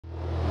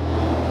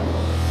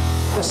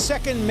The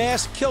second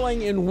mass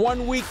killing in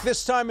 1 week,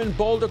 this time in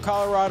Boulder,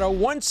 Colorado,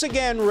 once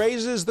again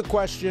raises the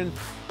question,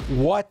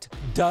 what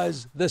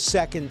does the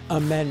Second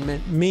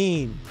Amendment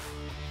mean?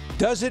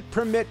 Does it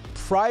permit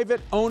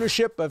private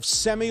ownership of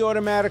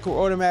semi-automatic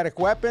or automatic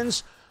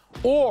weapons,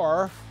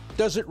 or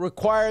does it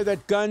require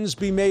that guns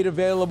be made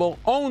available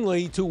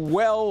only to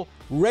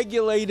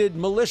well-regulated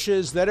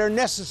militias that are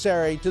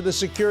necessary to the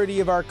security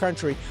of our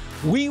country?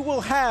 We will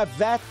have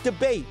that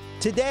debate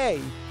today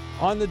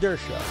on The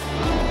Dershow.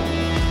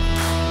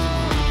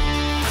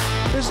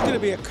 This is going to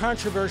be a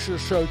controversial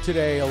show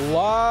today. A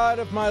lot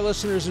of my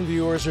listeners and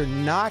viewers are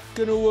not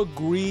going to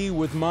agree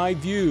with my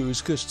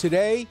views because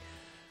today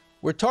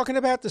we're talking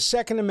about the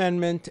Second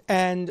Amendment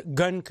and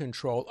gun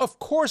control. Of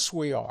course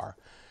we are.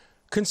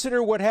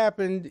 Consider what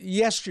happened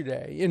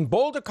yesterday in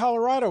Boulder,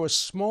 Colorado, a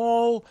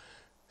small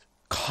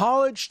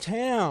college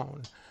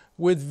town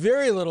with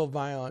very little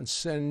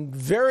violence and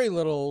very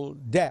little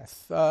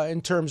death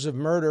in terms of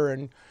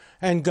murder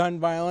and gun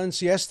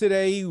violence.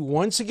 Yesterday,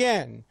 once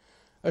again,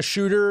 a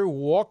shooter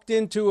walked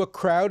into a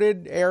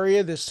crowded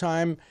area, this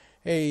time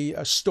a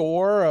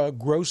store, a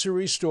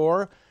grocery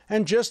store,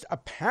 and just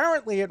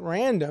apparently at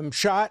random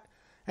shot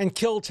and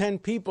killed 10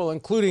 people,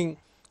 including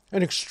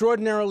an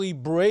extraordinarily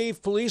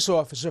brave police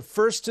officer,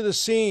 first to the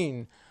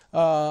scene,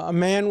 a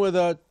man with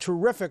a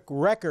terrific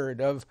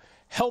record of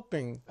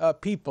helping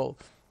people,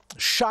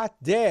 shot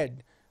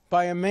dead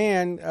by a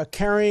man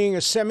carrying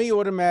a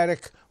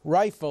semi-automatic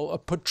rifle, a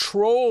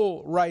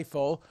patrol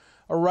rifle,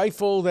 a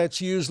rifle that's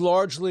used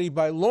largely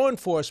by law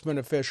enforcement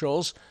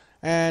officials,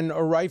 and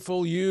a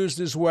rifle used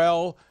as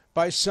well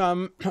by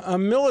some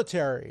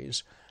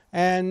militaries.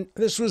 And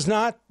this was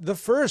not the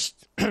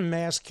first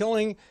mass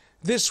killing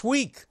this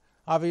week.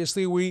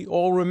 Obviously, we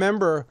all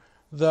remember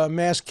the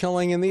mass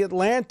killing in the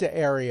Atlanta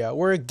area,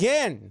 where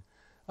again,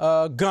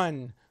 a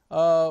gun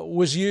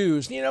was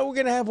used. You know, we're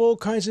going to have all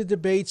kinds of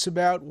debates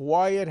about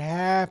why it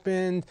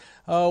happened.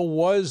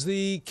 Was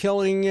the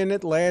killing in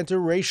Atlanta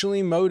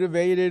racially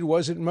motivated?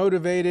 Was it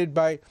motivated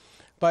by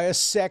a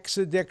sex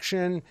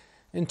addiction?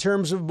 In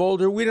terms of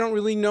Boulder, we don't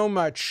really know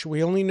much.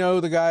 We only know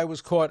the guy was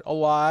caught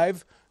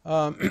alive,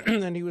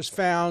 and he was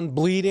found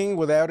bleeding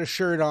without a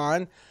shirt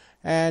on.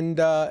 And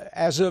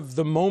as of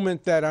the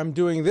moment that I'm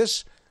doing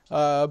this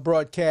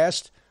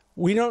broadcast,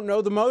 we don't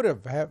know the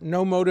motive.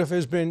 No motive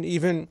has been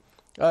even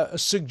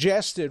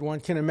suggested. One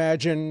can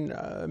imagine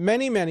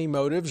many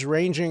motives,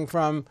 ranging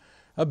from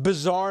a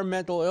bizarre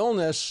mental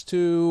illness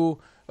to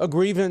a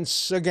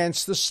grievance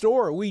against the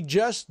store. We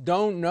just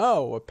don't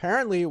know.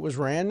 Apparently it was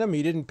random.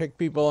 He didn't pick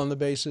people on the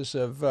basis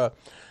of a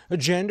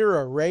gender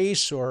or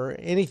race or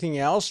anything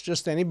else.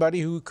 Just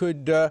anybody who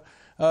could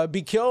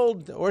be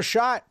killed or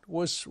shot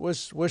was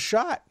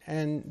shot,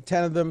 and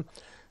 10 of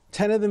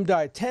them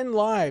died. 10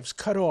 lives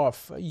cut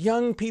off.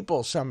 Young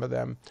people, some of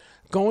them,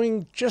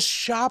 going just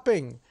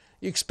shopping.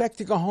 You expect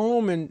to go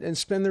home and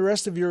spend the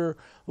rest of your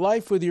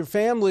life with your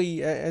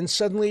family, and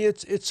suddenly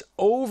it's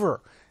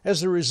over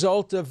as a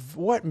result of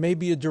what?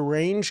 Maybe a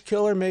deranged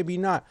killer, maybe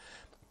not.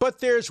 But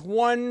there's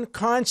one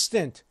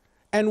constant,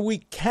 and we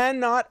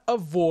cannot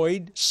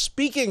avoid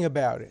speaking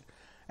about it.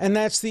 And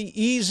that's the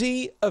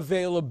easy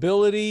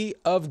availability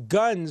of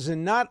guns,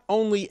 and not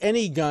only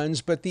any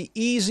guns, but the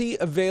easy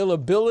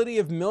availability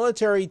of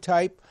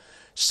military-type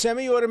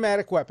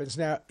semi-automatic weapons.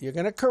 Now, you're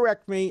going to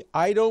correct me.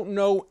 I don't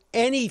know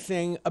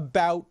anything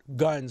about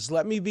guns.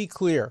 Let me be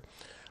clear.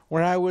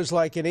 When I was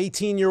like an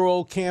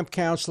 18-year-old camp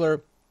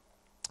counselor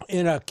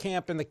in a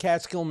camp in the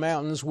Catskill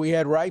Mountains, we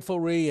had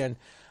riflery, and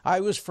I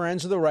was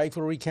friends with the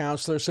riflery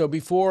counselor. So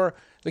before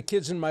the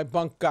kids in my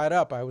bunk got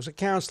up, I was a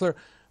counselor.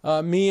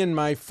 Me and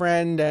my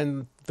friend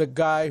and the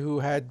guy who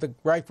had the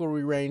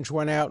riflery range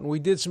went out, and we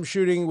did some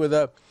shooting with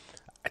a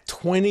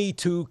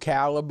 22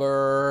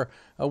 caliber.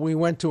 We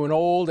went to an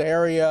old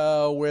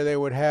area where they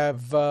would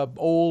have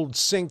old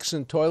sinks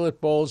and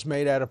toilet bowls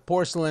made out of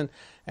porcelain,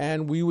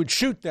 and we would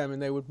shoot them,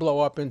 and they would blow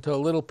up into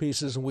little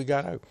pieces, and we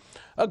got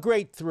a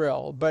great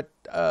thrill. But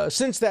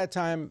since that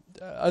time,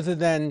 other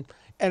than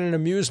at an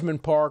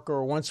amusement park,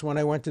 or once when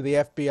I went to the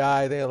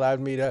FBI, they allowed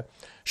me to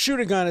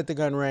shoot a gun at the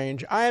gun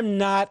range. I am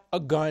not a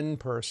gun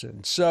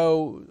person,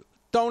 so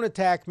don't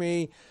attack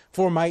me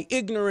for my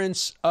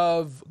ignorance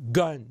of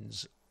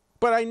guns.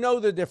 But I know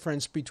the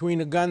difference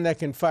between a gun that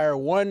can fire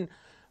one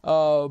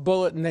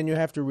bullet and then you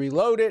have to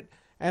reload it,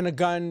 and a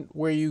gun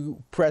where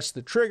you press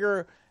the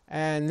trigger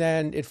and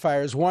then it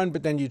fires one,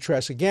 but then you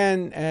press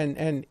again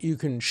and you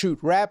can shoot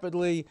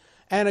rapidly,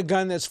 and a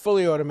gun that's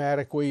fully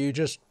automatic where you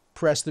just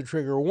press the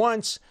trigger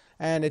once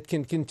and it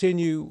can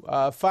continue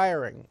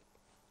firing.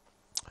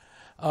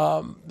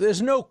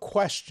 There's no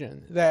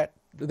question that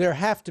there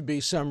have to be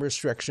some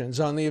restrictions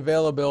on the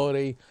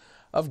availability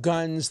of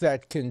guns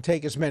that can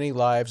take as many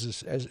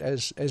lives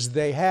as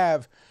they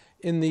have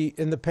in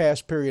the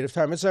past period of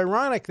time. It's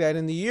ironic that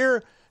in the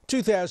year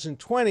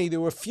 2020 there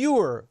were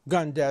fewer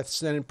gun deaths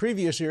than in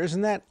previous years,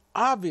 and that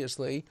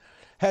obviously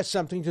has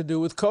something to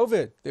do with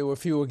COVID. There were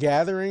fewer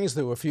gatherings,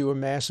 there were fewer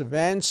mass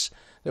events,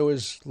 there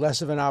was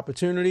less of an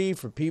opportunity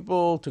for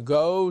people to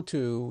go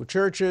to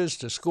churches,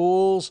 to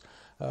schools,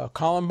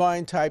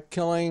 Columbine-type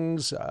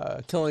killings,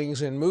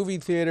 killings in movie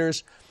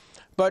theaters.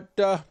 But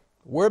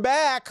we're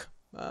back.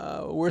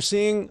 We're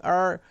seeing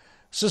our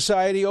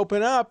society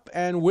open up,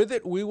 and with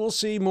it, we will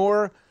see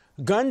more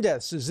gun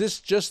deaths. Is this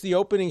just the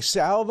opening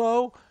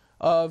salvo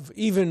of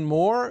even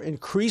more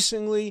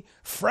increasingly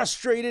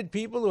frustrated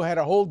people who had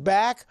to hold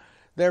back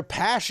their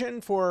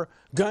passion for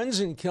guns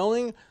and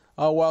killing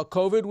while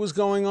COVID was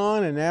going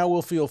on, and now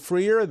we'll feel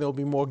freer? There'll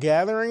be more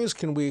gatherings.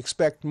 Can we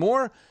expect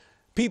more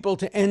people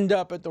to end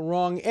up at the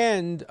wrong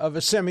end of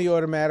a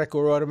semi-automatic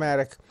or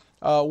automatic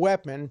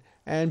weapon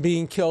and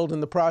being killed in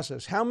the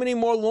process? How many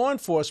more law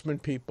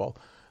enforcement people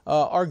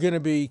are going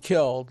to be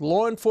killed?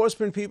 Law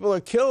enforcement people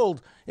are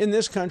killed in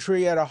this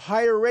country at a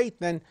higher rate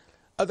than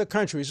other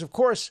countries. Of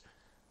course,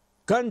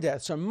 gun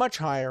deaths are much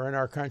higher in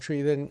our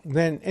country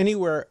than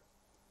anywhere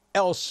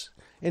else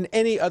in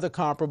any other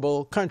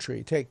comparable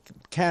country. Take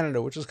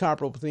Canada, which is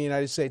comparable to the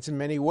United States in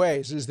many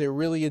ways. Is there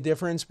really a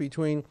difference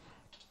between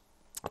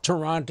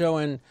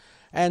Toronto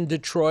and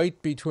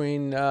Detroit,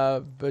 between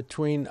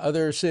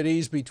other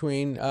cities,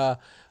 between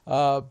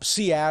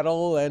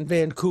Seattle and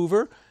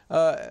Vancouver?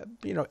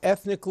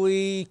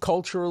 Ethnically,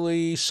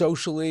 culturally,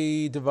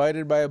 socially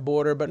divided by a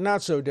border, but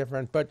not so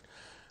different. But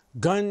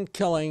gun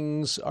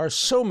killings are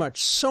so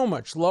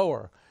much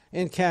lower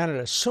in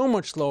Canada, so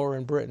much lower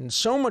in Britain,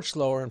 so much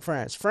lower in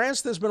France.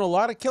 France, there's been a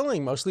lot of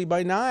killing, mostly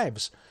by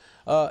knives.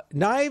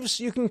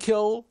 Knives, you can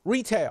kill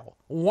retail,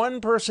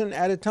 one person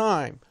at a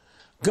time.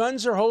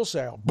 Guns are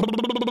wholesale.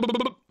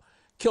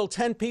 Kill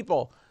 10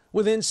 people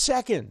within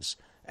seconds.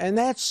 And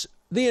that's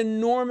the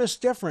enormous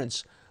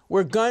difference.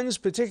 Where guns,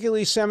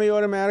 particularly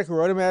semi-automatic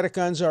or automatic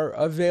guns, are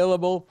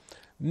available,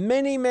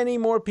 many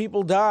more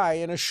people die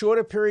in a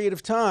shorter period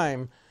of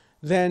time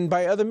than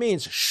by other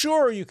means.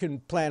 Sure, you can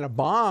plant a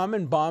bomb,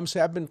 and bombs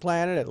have been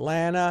planted,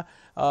 Atlanta,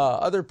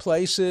 other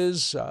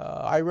places.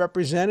 I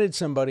represented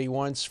somebody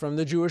once from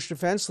the Jewish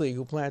Defense League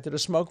who planted a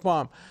smoke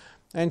bomb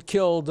and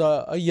killed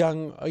a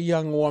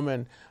young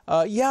woman.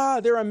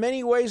 There are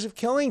many ways of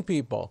killing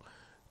people,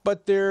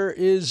 but there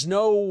is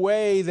no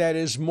way that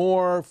is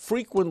more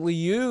frequently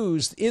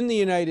used in the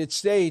United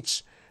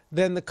States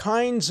than the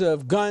kinds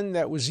of gun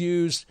that was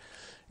used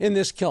in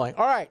this killing.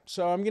 All right,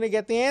 so I'm going to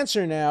get the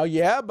answer now.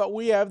 Yeah, but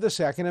we have the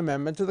Second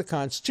Amendment to the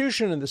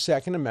Constitution, and the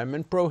Second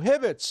Amendment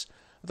prohibits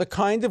the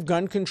kind of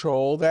gun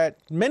control that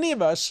many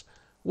of us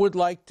would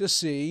like to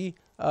see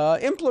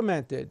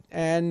implemented.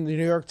 And the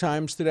New York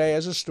Times today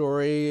has a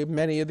story,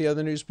 many of the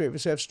other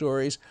newspapers have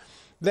stories,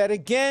 that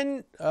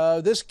again,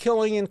 this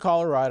killing in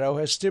Colorado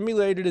has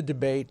stimulated a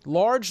debate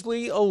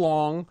largely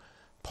along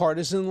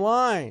partisan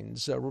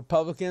lines.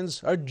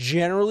 Republicans are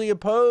generally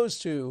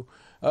opposed to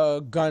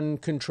gun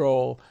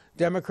control.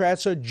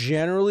 Democrats are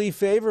generally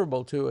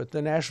favorable to it.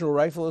 The National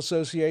Rifle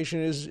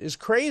Association is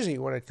crazy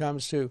when it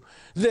comes to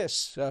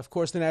this. Of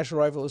course, the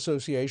National Rifle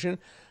Association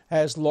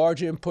has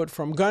large input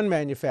from gun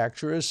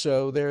manufacturers,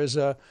 so there's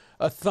a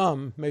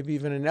thumb, maybe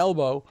even an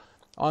elbow,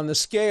 on the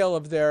scale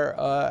of their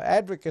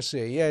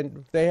advocacy,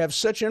 and they have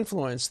such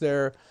influence.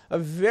 They're a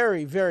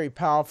very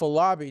powerful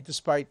lobby,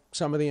 despite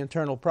some of the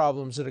internal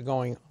problems that are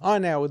going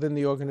on now within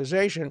the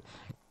organization.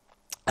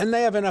 And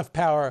they have enough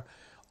power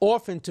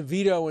often to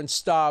veto and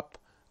stop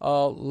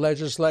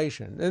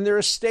legislation. And there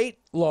are state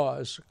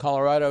laws.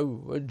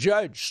 Colorado, a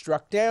judge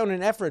struck down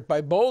an effort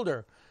by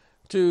Boulder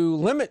to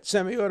limit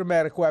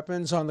semi-automatic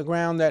weapons on the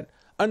ground that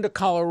under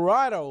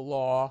Colorado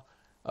law,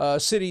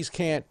 cities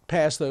can't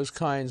pass those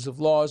kinds of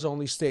laws.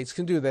 Only states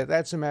can do that.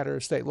 That's a matter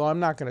of state law.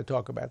 I'm not going to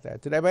talk about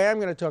that today, but I am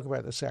going to talk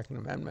about the Second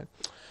Amendment.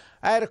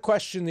 I had a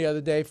question the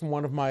other day from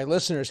one of my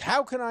listeners.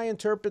 How can I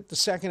interpret the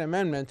Second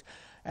Amendment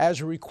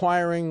as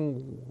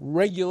requiring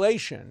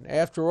regulation?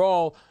 After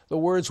all, the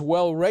words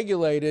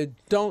well-regulated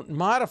don't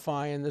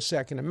modify in the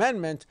Second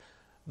Amendment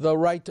the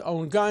right to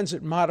own guns.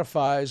 It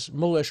modifies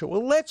militia.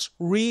 Well, let's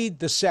read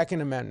the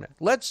Second Amendment.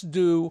 Let's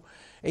do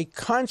a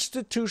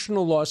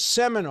constitutional law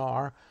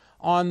seminar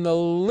on the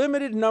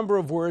limited number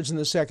of words in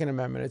the Second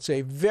Amendment. It's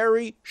a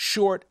very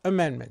short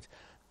amendment.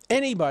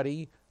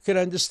 Anybody could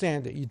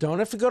understand it. You don't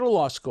have to go to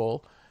law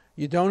school.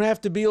 You don't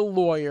have to be a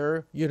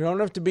lawyer. You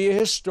don't have to be a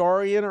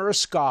historian or a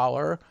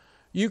scholar.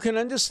 You can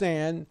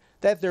understand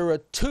that there are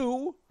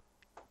two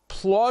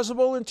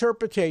plausible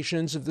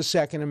interpretations of the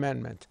Second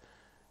Amendment.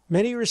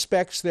 Many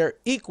respects, they're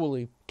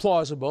equally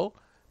plausible,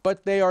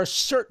 but they are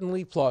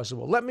certainly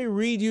plausible. Let me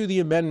read you the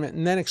amendment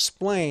and then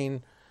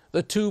explain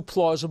the two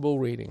plausible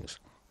readings.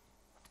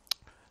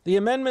 The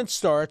amendment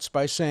starts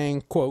by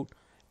saying, quote,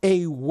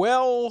 a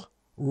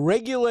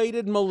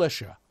well-regulated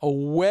militia,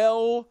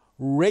 not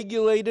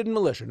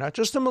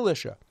just a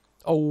militia,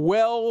 a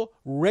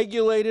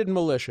well-regulated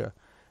militia,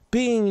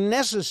 being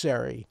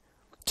necessary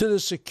to the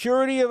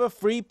security of a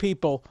free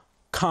people,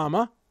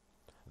 comma,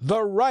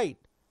 the right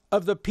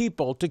of the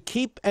people to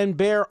keep and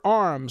bear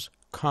arms,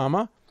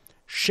 comma,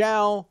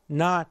 shall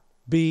not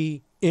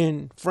be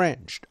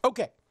infringed.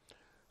 Okay.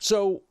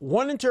 So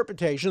one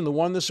interpretation, the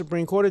one the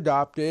Supreme Court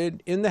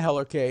adopted in the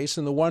Heller case,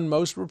 and the one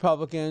most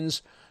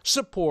Republicans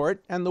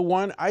support, and the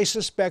one I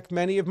suspect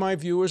many of my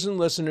viewers and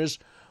listeners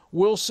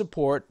will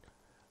support,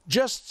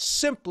 just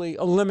simply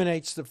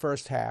eliminates the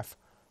first half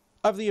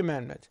of the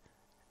amendment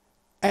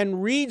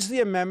and reads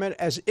the amendment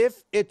as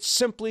if it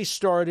simply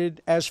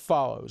started as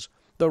follows: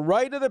 the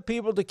right of the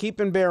people to keep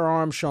and bear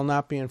arms shall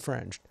not be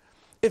infringed.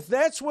 If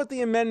that's what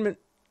the amendment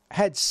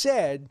had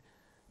said,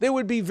 there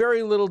would be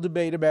very little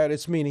debate about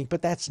its meaning,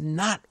 but that's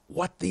not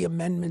what the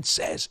amendment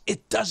says.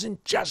 It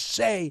doesn't just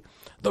say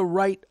the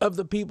right of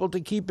the people to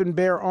keep and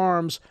bear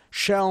arms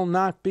shall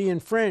not be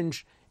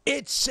infringed.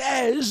 It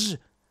says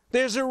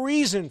there's a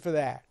reason for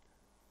that.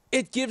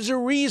 It gives a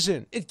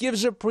reason. It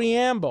gives a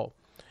preamble.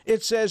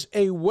 It says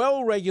a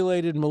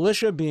well-regulated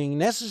militia being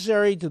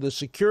necessary to the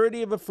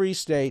security of a free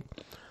state,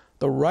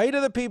 the right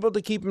of the people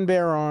to keep and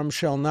bear arms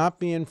shall not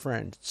be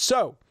infringed.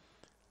 So,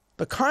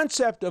 the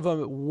concept of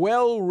a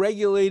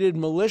well-regulated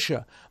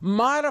militia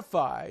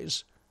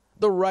modifies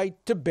the right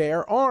to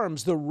bear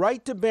arms. The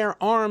right to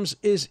bear arms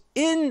is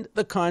in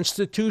the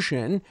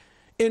Constitution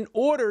in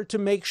order to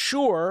make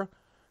sure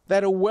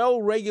that a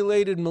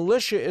well-regulated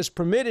militia is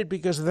permitted,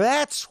 because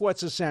that's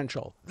what's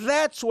essential.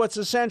 That's what's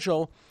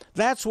essential.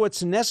 That's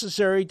what's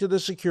necessary to the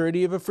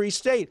security of a free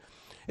state.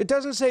 It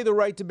doesn't say the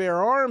right to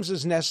bear arms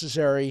is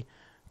necessary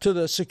to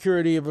the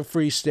security of a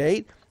free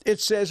state. It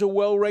says a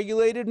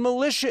well-regulated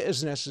militia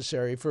is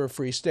necessary for a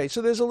free state.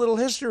 So there's a little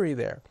history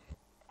there.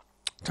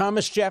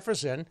 Thomas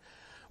Jefferson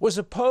was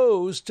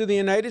opposed to the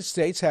United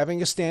States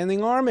having a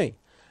standing army.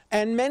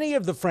 And many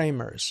of the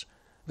framers,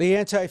 the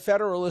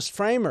anti-federalist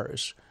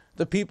framers,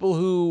 the people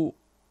who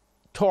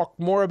talk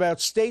more about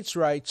states'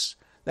 rights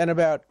than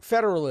about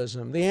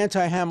federalism, the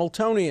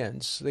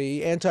anti-Hamiltonians,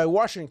 the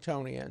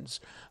anti-Washingtonians,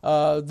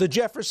 the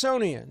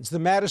Jeffersonians, the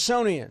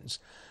Madisonians,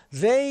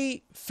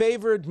 they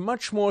favored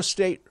much more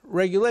state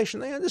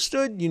regulation. They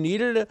understood you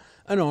needed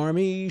an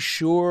army,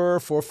 sure,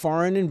 for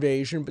foreign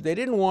invasion, but they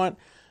didn't want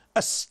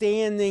a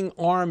standing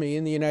army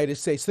in the United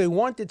States. They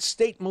wanted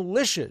state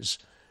militias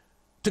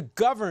to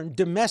govern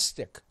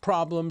domestic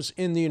problems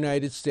in the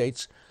United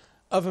States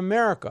of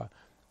America.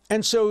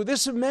 And so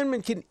this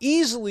amendment can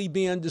easily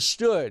be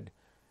understood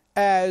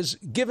as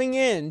giving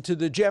in to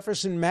the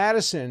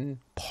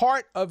Jefferson-Madison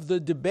part of the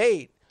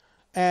debate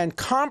and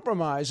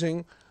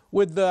compromising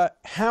with the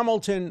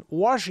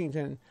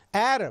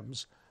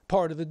Hamilton-Washington-Adams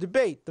part of the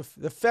debate,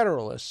 the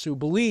Federalists who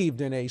believed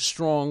in a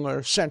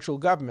stronger central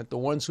government, the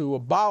ones who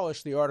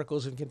abolished the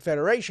Articles of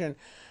Confederation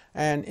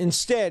and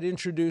instead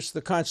introduced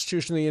the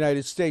Constitution of the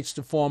United States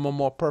to form a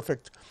more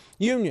perfect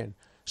union.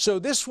 So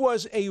this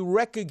was a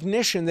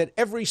recognition that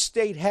every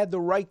state had the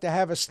right to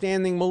have a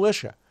standing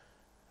militia,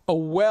 a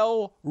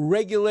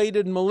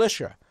well-regulated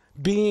militia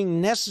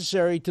being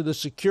necessary to the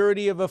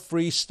security of a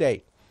free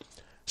state.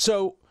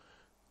 So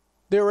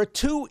there are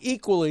two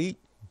equally,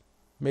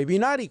 maybe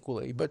not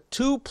equally, but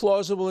two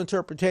plausible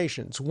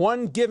interpretations.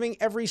 One giving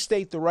every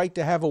state the right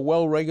to have a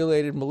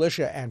well-regulated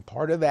militia, and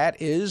part of that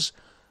is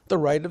the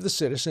right of the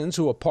citizens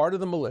who are part of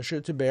the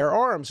militia to bear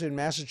arms. In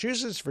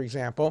Massachusetts, for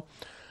example,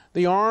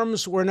 the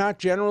arms were not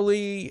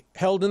generally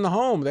held in the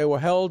home. They were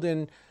held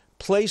in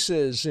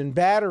places, in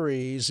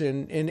batteries,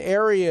 in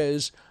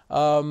areas,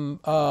 in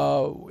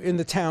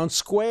the town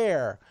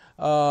square,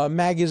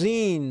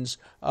 magazines,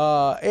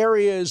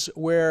 areas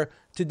where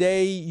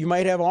today you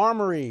might have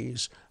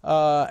armories,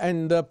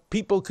 and the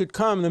people could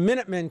come, the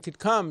Minutemen could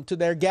come to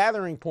their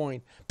gathering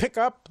point, pick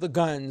up the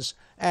guns,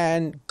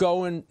 and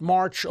go and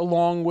march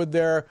along with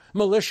their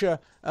militia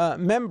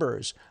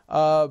members.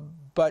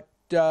 But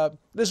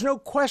there's no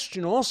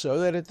question also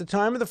that at the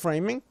time of the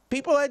framing,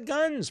 people had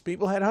guns.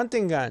 People had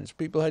hunting guns.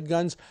 People had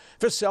guns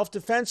for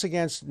self-defense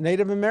against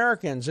Native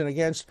Americans and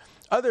against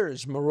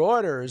others,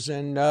 marauders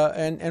and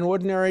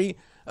ordinary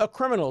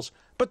criminals.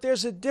 But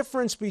there's a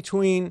difference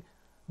between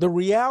the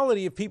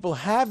reality of people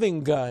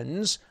having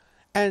guns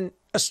and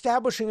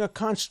establishing a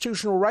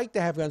constitutional right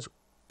to have guns.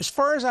 As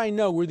far as I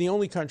know, we're the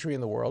only country in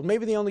the world,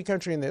 maybe the only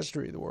country in the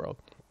history of the world,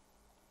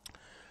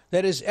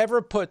 that has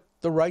ever put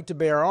the right to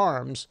bear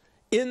arms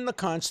in the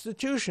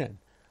Constitution.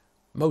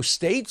 Most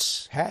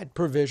states had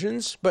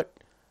provisions, but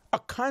a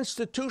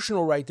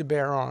constitutional right to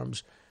bear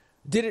arms,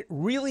 did it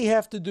really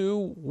have to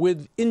do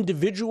with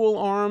individual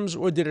arms,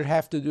 or did it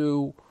have to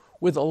do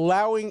with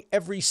allowing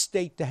every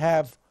state to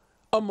have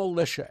a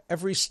militia,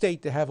 every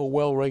state to have a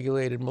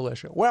well-regulated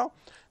militia? Well,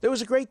 there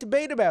was a great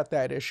debate about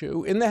that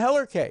issue in the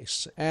Heller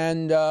case,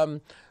 and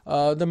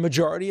the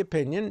majority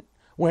opinion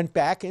went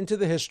back into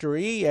the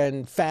history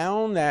and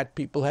found that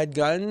people had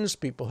guns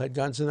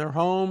in their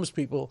homes,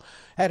 people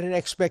had an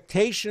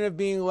expectation of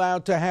being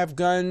allowed to have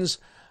guns,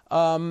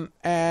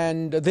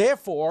 and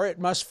therefore it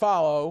must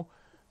follow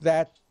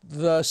that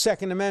the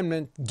Second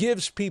Amendment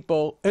gives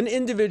people an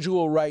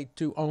individual right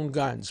to own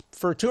guns.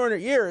 For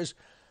 200 years,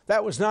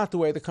 that was not the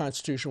way the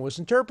Constitution was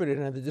interpreted,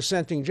 and the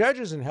dissenting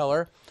judges in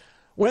Heller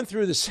went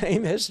through the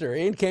same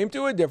history and came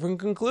to a different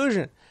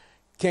conclusion.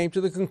 Came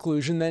to the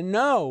conclusion that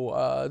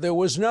no, there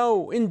was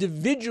no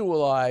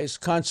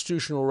individualized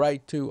constitutional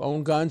right to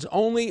own guns,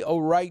 only a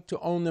right to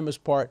own them as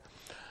part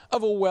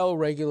of a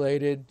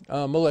well-regulated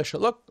militia.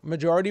 Look,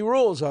 majority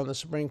rules on the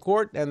Supreme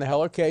Court, and the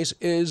Heller case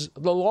is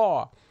the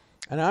law.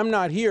 And I'm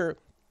not here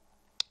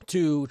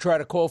to try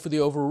to call for the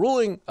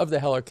overruling of the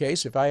Heller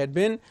case. If I had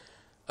been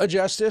a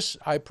justice,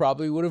 I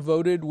probably would have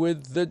voted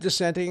with the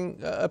dissenting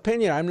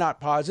opinion. I'm not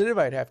positive.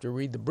 I'd have to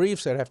read the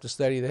briefs. I'd have to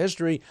study the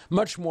history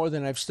much more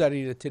than I've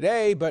studied it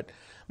today. But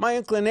my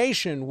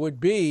inclination would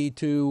be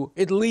to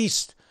at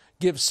least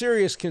give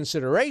serious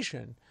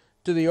consideration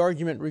to the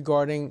argument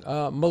regarding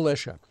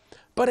militia.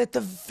 But at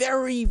the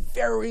very,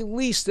 very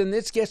least, and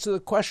this gets to the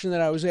question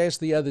that I was asked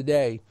the other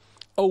day,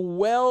 a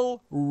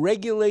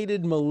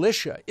well-regulated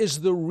militia is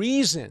the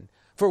reason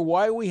for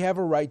why we have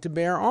a right to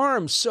bear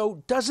arms.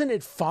 So doesn't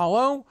it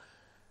follow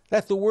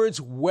that the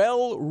words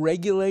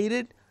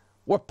well-regulated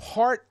were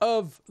part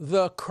of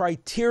the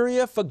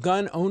criteria for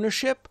gun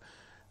ownership?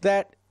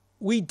 That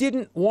we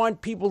didn't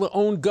want people to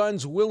own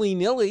guns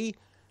willy-nilly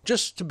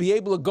just to be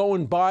able to go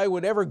and buy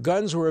whatever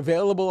guns were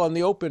available on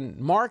the open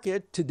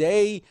market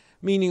today,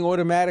 meaning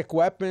automatic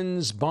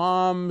weapons,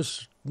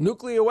 bombs,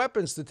 nuclear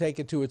weapons, to take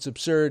it to its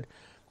absurd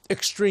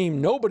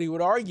extreme. Nobody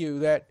would argue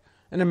that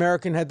an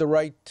American had the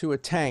right to a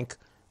tank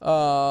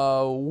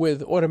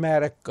with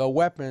automatic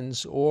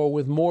weapons or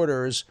with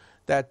mortars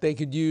that they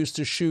could use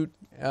to shoot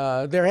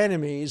their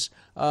enemies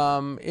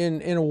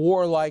in a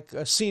warlike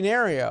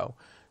scenario.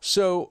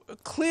 So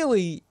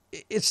clearly,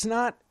 it's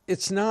not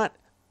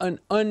an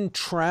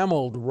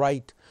untrammeled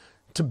right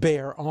to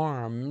bear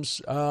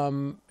arms.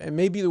 And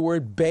maybe the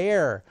word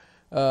bear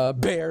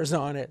bears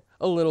on it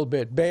a little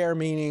bit. Bear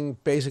meaning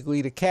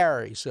basically to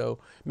carry. So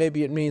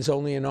maybe it means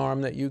only an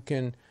arm that you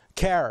can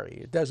carry.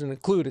 It doesn't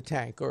include a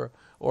tank or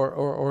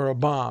a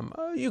bomb.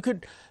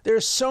 There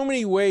are so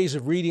many ways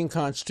of reading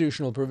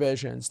constitutional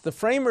provisions. The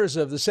framers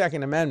of the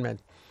Second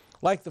Amendment,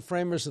 like the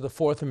framers of the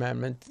Fourth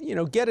Amendment,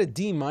 get a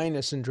D- in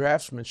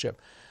draftsmanship.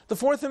 The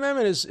Fourth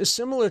Amendment is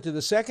similar to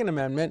the Second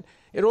Amendment.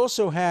 It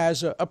also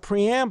has a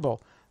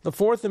preamble. The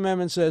Fourth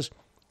Amendment says,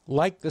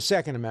 like the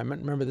Second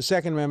Amendment, remember the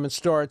Second Amendment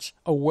starts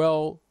a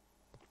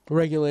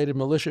well-regulated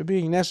militia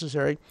being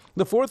necessary.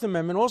 The Fourth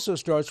Amendment also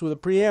starts with a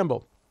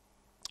preamble.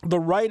 The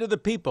right of the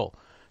people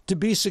to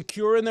be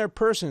secure in their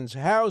persons,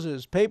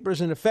 houses,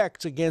 papers, and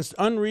effects against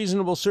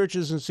unreasonable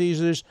searches and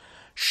seizures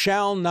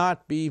shall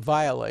not be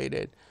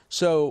violated.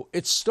 So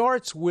it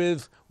starts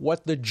with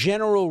what the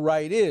general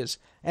right is.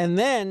 And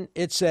then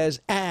it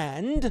says,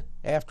 and,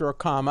 after a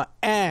comma,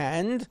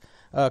 and,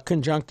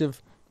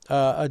 conjunctive,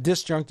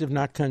 disjunctive,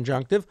 not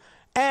conjunctive,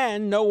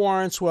 and no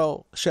warrants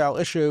shall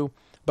issue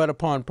but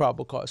upon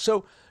probable cause.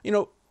 So,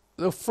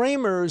 the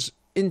framers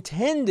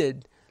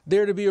intended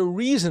there to be a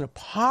reason, a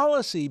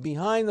policy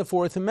behind the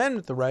Fourth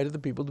Amendment, the right of the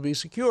people to be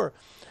secure.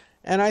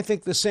 And I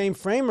think the same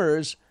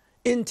framers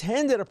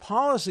intended a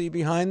policy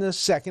behind the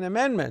Second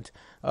Amendment,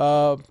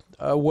 a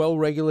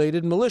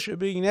well-regulated militia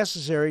being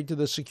necessary to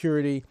the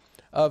security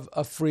of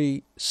a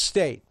free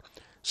state.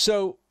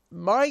 So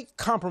my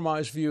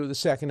compromise view of the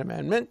Second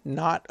Amendment,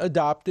 not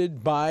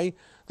adopted by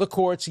the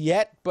courts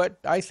yet, but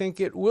I think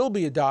it will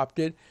be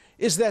adopted,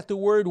 is that the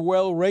word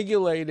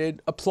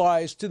well-regulated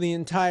applies to the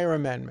entire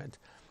amendment,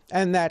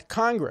 and that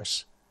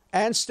Congress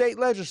and state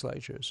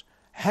legislatures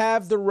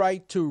have the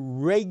right to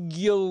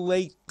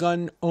regulate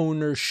gun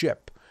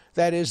ownership.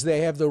 That is, they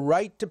have the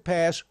right to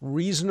pass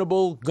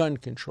reasonable gun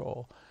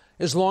control,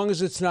 as long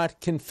as it's not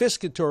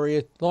confiscatory,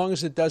 as long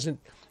as it doesn't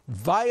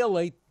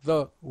violate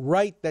the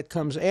right that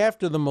comes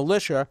after the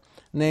militia,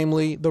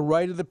 namely the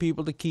right of the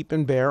people to keep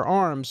and bear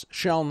arms,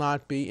 shall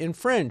not be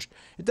infringed.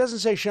 It doesn't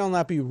say shall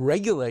not be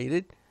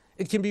regulated.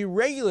 It can be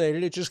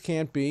regulated, it just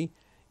can't be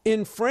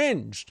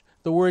infringed.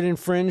 The word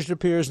infringed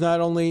appears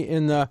not only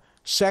in the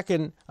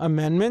Second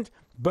Amendment,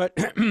 but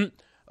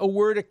a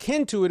word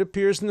akin to it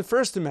appears in the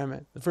First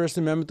Amendment. The First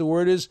Amendment, the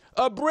word is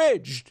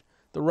abridged.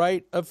 The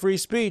right of free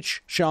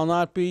speech shall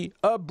not be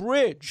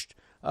abridged.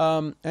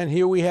 And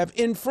here we have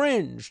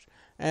infringed.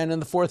 And in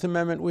the Fourth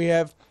Amendment, we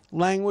have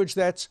language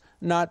that's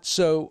not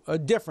so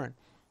different.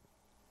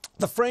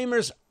 The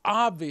framers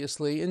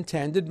obviously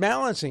intended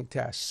balancing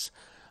tests.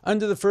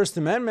 Under the First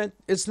Amendment,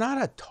 it's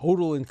not a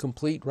total and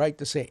complete right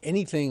to say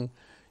anything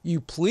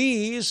you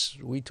please.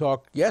 We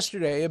talked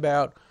yesterday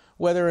about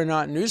whether or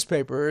not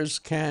newspapers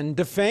can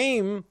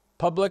defame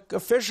public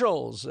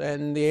officials.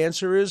 And the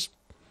answer is,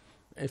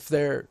 if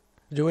they're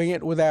doing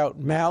it without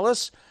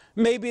malice,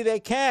 maybe they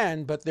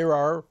can, but there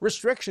are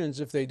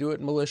restrictions. If they do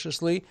it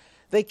maliciously,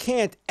 they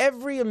can't.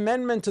 Every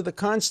amendment to the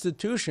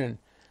Constitution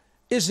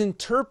is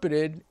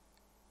interpreted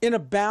in a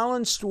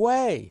balanced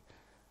way,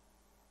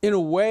 in a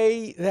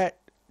way that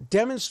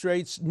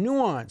demonstrates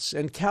nuance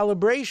and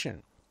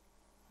calibration.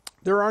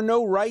 There are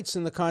no rights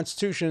in the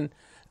Constitution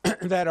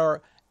that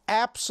are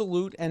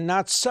absolute and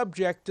not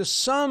subject to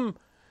some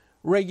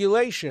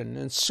regulation,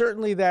 and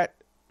certainly that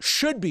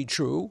should be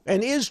true,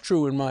 and is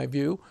true in my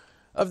view,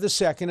 of the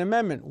Second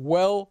Amendment.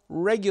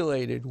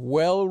 Well-regulated.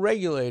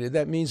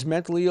 That means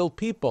mentally ill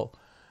people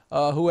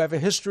who have a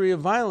history of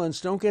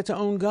violence don't get to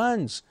own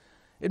guns.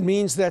 It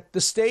means that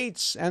the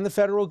states and the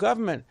federal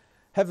government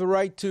have the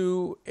right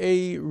to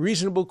a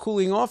reasonable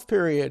cooling off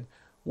period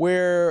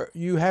where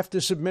you have to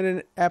submit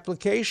an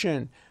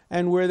application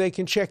and where they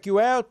can check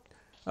you out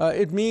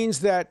It means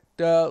that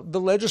the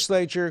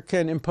legislature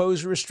can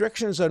impose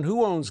restrictions on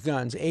who owns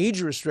guns,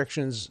 age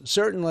restrictions,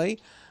 certainly,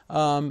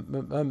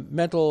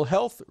 mental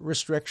health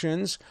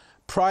restrictions,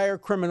 prior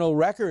criminal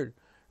record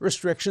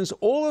restrictions.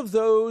 All of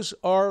those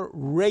are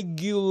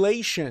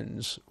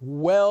regulations,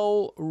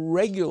 well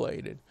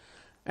regulated.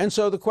 And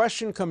so the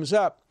question comes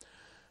up,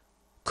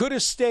 could a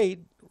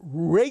state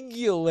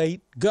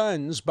regulate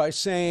guns by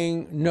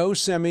saying no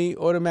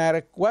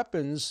semi-automatic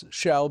weapons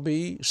shall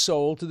be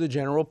sold to the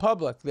general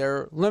public?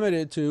 They're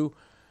limited to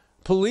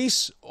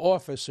police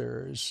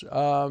officers.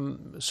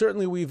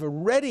 Certainly we've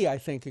already, I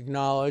think,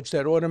 acknowledged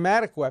that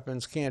automatic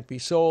weapons can't be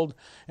sold.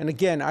 And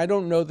again, I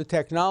don't know the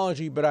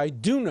technology, but I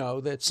do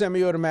know that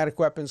semi-automatic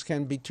weapons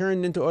can be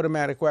turned into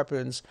automatic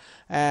weapons.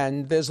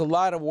 And there's a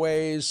lot of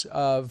ways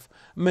of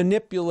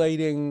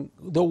manipulating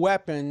the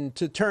weapon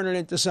to turn it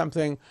into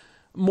something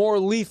more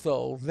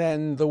lethal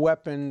than the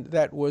weapon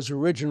that was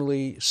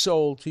originally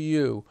sold to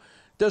you.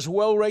 Does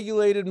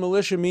well-regulated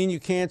militia mean you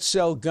can't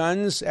sell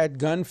guns at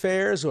gun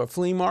fairs or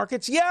flea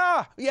markets?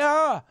 Yeah,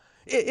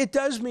 it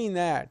does mean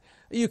that.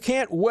 You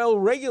can't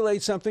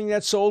well-regulate something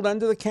that's sold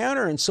under the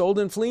counter and sold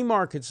in flea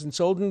markets and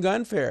sold in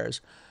gun fairs.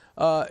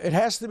 It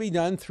has to be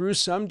done through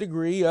some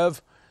degree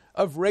of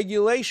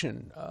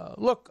regulation.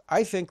 Look,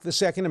 I think the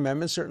Second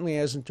Amendment, certainly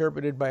as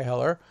interpreted by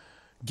Heller,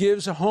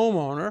 gives a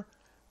homeowner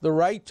the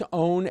right to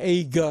own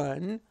a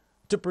gun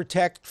to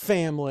protect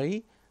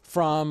family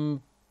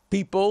from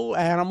people,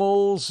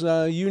 animals,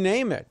 you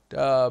name it.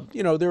 There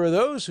are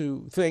those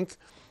who think,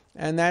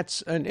 and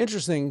that's an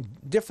interesting,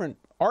 different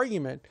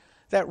argument,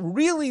 that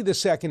really the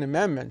Second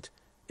Amendment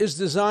is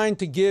designed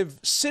to give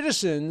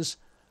citizens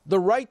the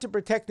right to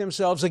protect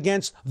themselves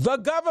against the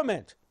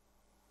government,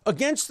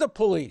 against the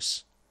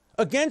police,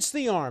 against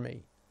the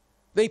army.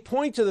 They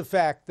point to the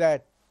fact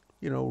that,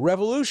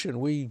 revolution,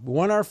 we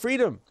won our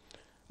freedom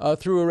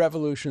through a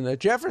revolution, that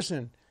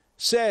Jefferson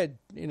said,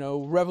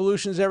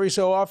 revolutions every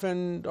so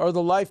often are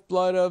the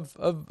lifeblood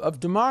of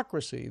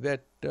democracy,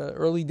 that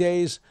early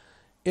days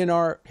in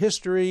our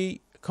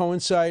history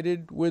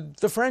coincided with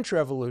the French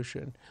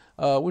Revolution,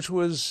 which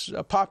was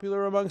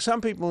popular among some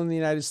people in the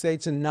United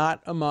States and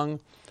not among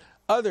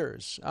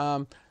others.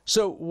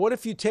 So what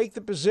if you take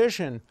the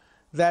position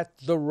that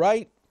the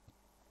right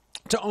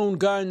to own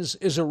guns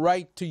is a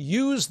right to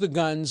use the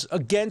guns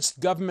against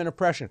government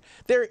oppression?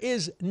 There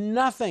is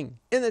nothing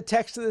in the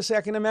text of the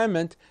Second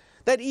Amendment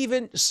that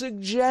even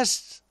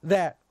suggests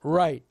that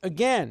right.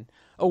 Again,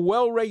 a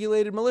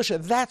well-regulated militia,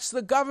 that's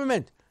the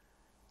government.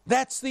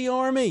 That's the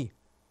army.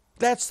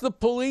 That's the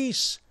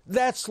police.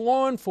 That's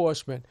law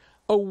enforcement.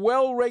 A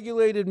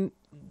well-regulated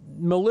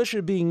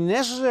militia being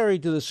necessary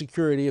to the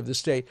security of the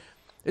state,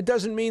 it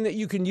doesn't mean that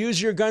you can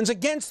use your guns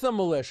against the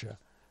militia,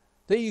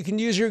 that you can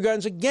use your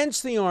guns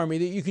against the army,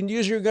 that you can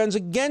use your guns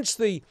against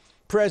the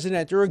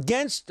president or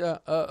against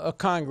a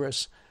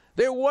Congress.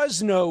 There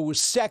was no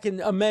Second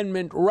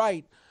Amendment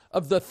right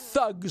of the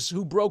thugs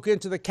who broke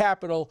into the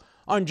Capitol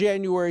on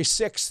January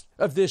 6th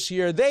of this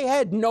year. They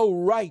had no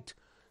right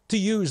to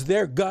use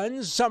their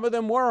guns. Some of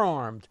them were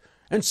armed,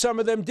 and some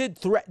of them did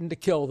threaten to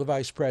kill the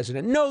vice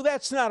president. No,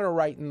 that's not a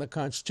right in the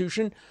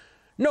Constitution.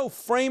 No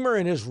framer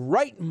in his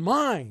right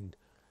mind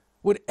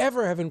would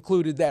ever have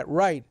included that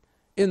right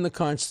in the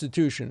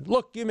Constitution.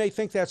 Look, you may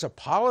think that's a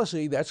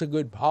policy. That's a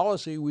good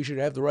policy. We should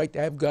have the right to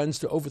have guns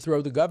to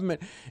overthrow the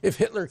government if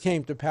Hitler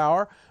came to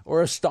power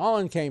or if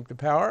Stalin came to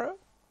power.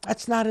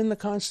 That's not in the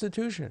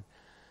Constitution.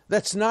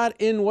 That's not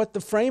in what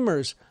the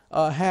framers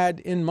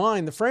had in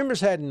mind. The framers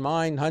had in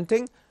mind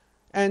hunting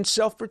and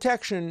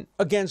self-protection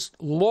against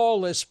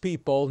lawless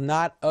people,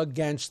 not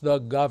against the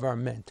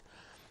government.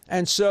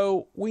 And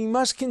so we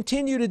must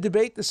continue to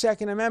debate the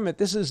Second Amendment.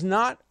 This is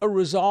not a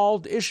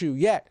resolved issue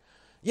yet.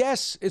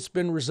 Yes, it's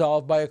been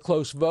resolved by a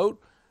close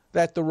vote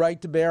that the right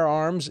to bear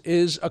arms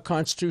is a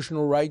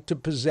constitutional right to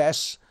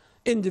possess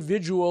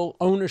individual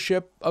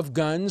ownership of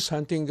guns,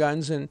 hunting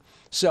guns and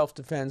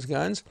self-defense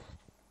guns.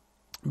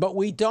 But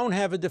we don't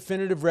have a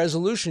definitive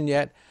resolution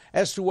yet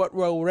as to what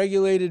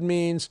well-regulated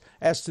means,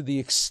 as to the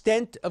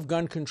extent of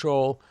gun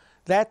control.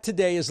 That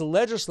today is a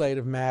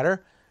legislative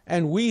matter,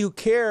 and we who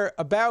care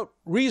about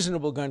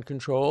reasonable gun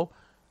control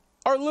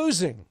are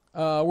losing.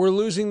 We're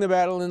losing the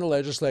battle in the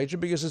legislature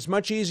because it's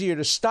much easier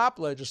to stop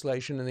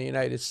legislation in the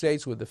United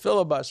States with the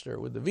filibuster,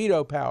 with the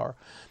veto power,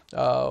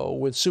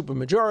 with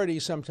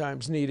supermajority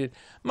sometimes needed.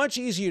 Much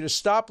easier to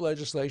stop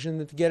legislation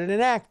than to get it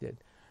enacted.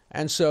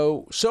 And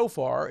so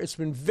far, it's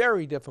been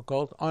very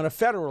difficult on a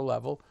federal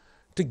level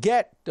to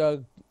get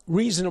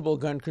reasonable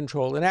gun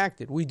control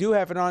enacted. We do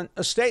have it on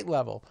a state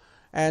level.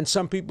 And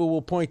some people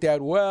will point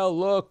out, well,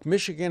 look,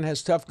 Michigan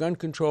has tough gun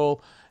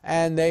control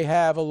and they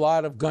have a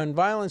lot of gun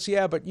violence.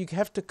 Yeah, but you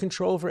have to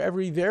control for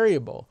every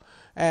variable.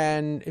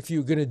 And if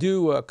you're going to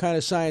do a kind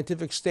of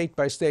scientific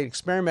state-by-state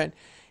experiment,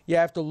 you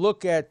have to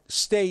look at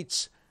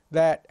states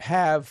that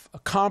have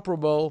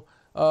comparable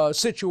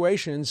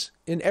situations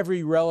in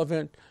every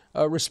relevant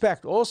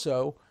respect.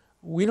 Also,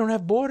 we don't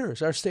have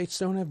borders. Our states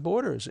don't have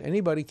borders.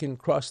 Anybody can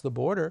cross the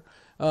border.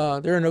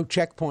 There are no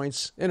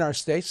checkpoints in our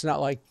states, not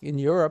like in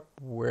Europe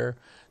where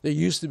There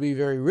used to be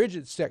very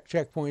rigid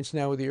checkpoints.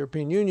 Now with the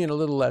European Union, a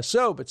little less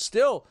so, but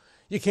still,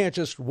 you can't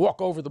just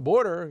walk over the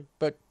border.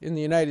 But in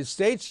the United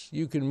States,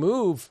 you can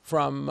move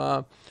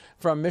from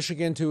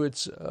Michigan to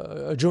its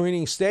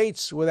adjoining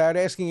states without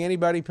asking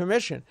anybody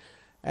permission.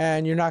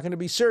 And you're not going to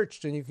be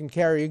searched, and you can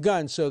carry a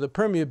gun. So the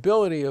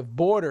permeability of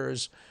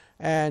borders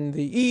and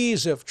the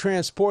ease of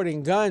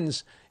transporting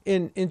guns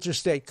in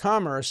interstate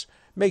commerce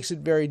makes it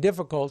very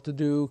difficult to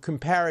do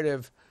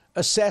comparative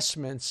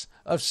assessments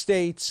of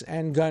states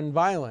and gun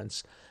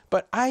violence.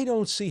 But I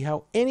don't see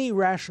how any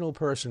rational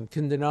person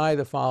can deny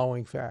the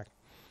following fact.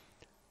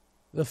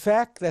 The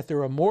fact that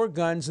there are more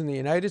guns in the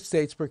United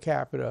States per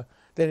capita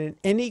than in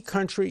any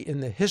country in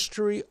the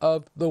history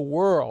of the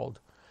world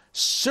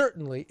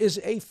certainly is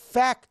a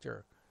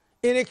factor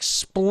in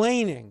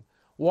explaining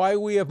why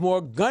we have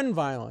more gun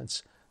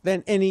violence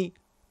than any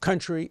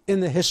country in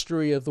the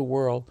history of the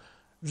world.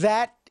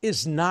 That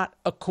is not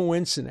a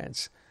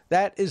coincidence.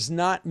 That is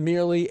not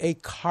merely a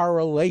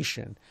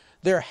correlation.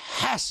 There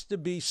has to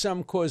be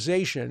some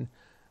causation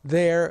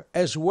there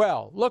as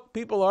well. Look,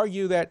 people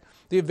argue that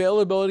the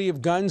availability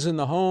of guns in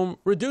the home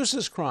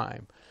reduces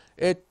crime.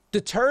 It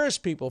deters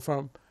people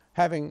from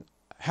having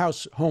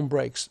home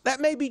breaks. That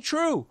may be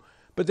true,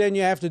 but then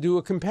you have to do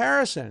a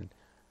comparison.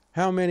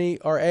 How many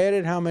are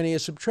added? How many are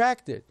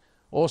subtracted?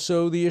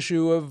 Also, the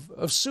issue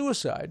of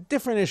suicide,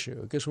 different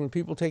issue, because when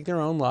people take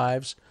their own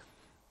lives,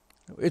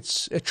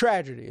 it's a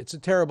tragedy. It's a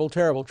terrible,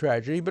 terrible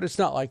tragedy, but it's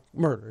not like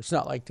murder. It's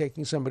not like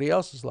taking somebody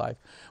else's life.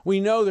 We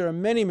know there are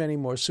many, many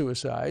more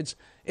suicides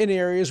in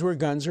areas where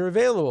guns are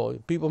available.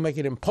 People make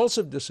an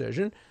impulsive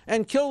decision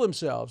and kill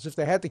themselves. If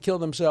they had to kill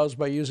themselves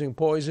by using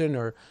poison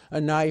or a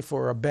knife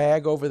or a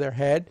bag over their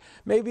head,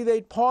 maybe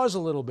they'd pause a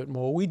little bit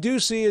more. We do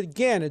see,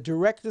 again, a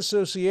direct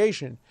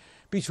association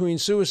between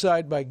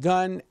suicide by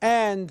gun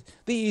and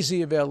the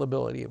easy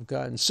availability of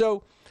guns.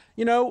 So,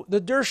 you know, the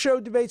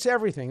Dershow debates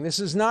everything. This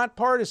is not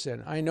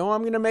partisan. I know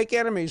I'm going to make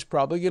enemies,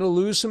 probably going to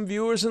lose some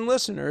viewers and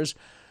listeners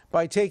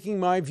by taking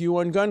my view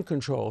on gun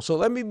control. So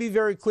let me be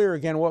very clear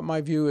again what my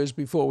view is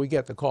before we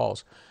get the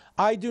calls.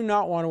 I do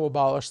not want to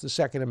abolish the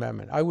Second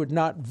Amendment. I would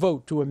not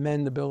vote to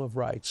amend the Bill of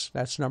Rights.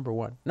 That's number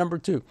one. Number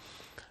two,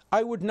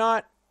 I would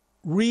not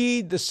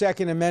read the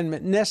Second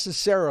Amendment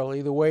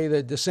necessarily the way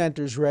the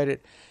dissenters read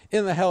it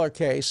in the Heller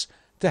case,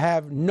 to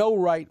have no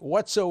right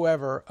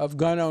whatsoever of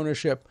gun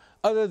ownership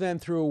other than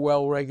through a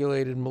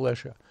well-regulated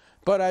militia.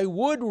 But I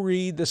would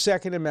read the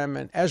Second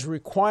Amendment as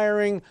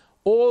requiring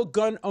all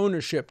gun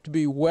ownership to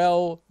be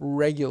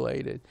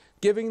well-regulated,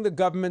 giving the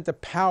government the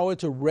power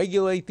to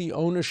regulate the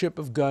ownership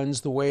of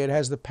guns the way it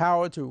has the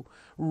power to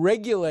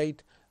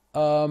regulate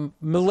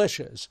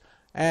militias.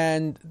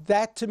 And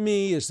that, to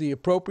me, is the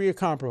appropriate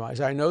compromise.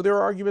 I know there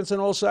are arguments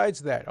on all sides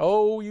of that.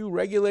 Oh, you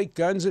regulate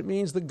guns, it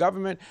means the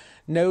government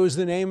knows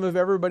the name of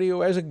everybody who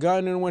has a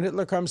gun, and when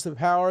Hitler comes to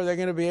power, they're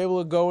going to be able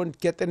to go and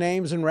get the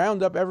names and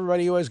round up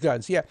everybody who has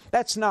guns. Yeah,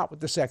 that's not what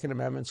the Second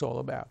Amendment's all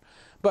about.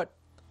 But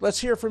let's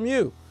hear from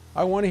you.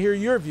 I want to hear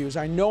your views.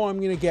 I know I'm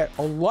going to get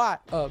a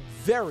lot of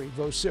very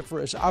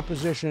vociferous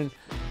opposition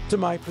to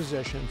my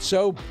position.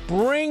 So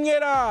bring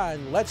it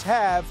on. Let's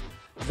have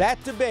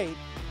that debate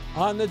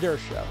on the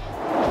Dershow.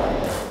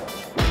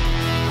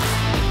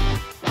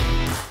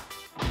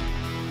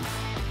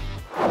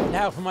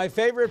 Now for my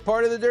favorite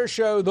part of the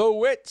Dershow, the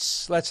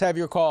wits. Let's have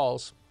your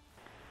calls.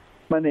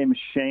 My name is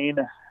Shane,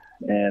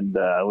 and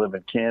I live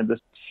in Kansas.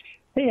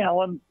 Hey,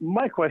 Alan,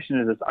 my question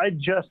is this. I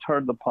just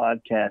heard the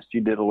podcast you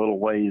did a little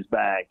ways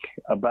back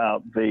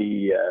about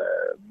the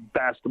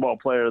basketball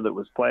player that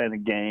was playing a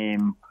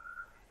game,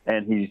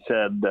 and he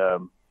said a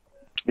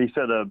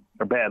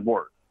bad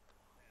word.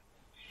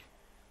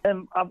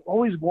 And I've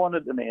always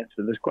wanted an answer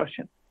to this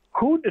question.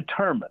 Who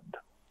determined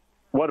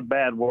what a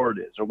bad word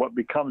is or what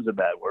becomes a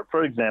bad word?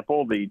 For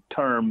example, the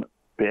term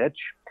bitch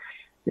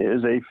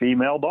is a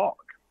female dog.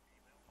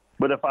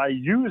 But if I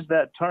use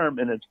that term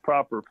in its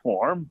proper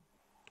form,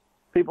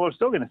 people are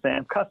still going to say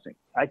I'm cussing.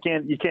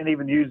 You can't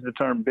even use the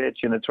term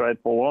bitch in its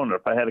rightful owner.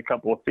 If I had a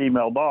couple of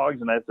female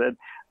dogs and I said,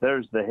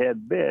 there's the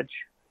head bitch,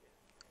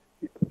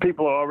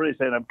 people are already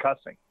saying I'm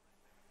cussing.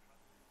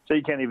 So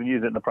you can't even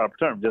use it in the proper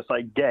term, just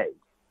like gay.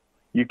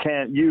 You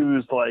can't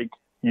use like,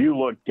 you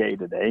look gay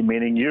today,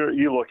 meaning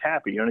you look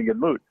happy, you're in a good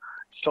mood.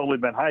 It's totally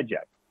been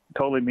hijacked.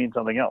 Totally means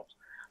something else.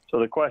 So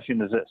the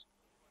question is this.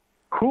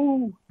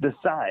 Who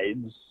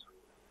decides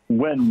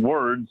when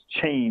words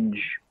change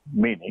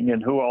meaning,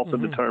 and who also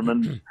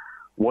determines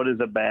what is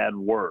a bad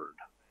word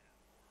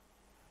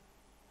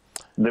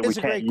that we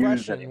can't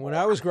use anymore? When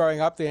I was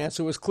growing up, the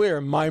answer was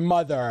clear. My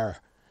mother.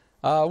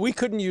 We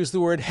couldn't use the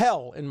word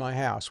hell in my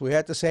house. We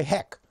had to say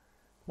heck.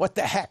 What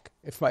the heck?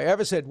 If I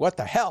ever said, what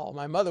the hell,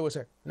 my mother would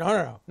say,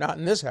 no, not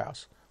in this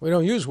house. We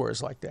don't use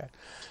words like that.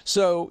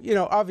 So,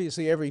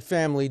 obviously every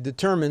family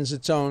determines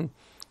its own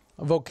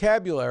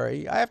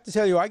vocabulary. I have to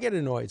tell you, I get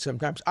annoyed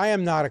sometimes. I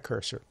am not a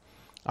cursor.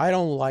 I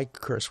don't like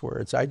curse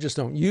words. I just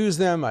don't use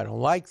them. I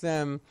don't like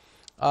them.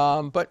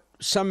 But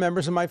some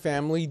members of my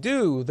family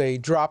do. They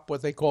drop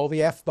what they call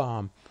the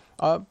F-bomb.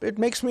 It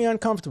makes me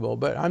uncomfortable,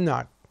 but I'm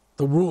not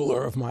the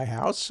ruler of my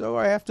house, so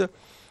I have to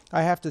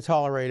I have to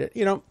tolerate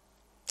it.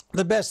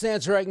 The best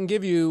answer I can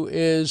give you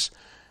is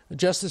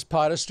Justice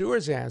Potter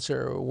Stewart's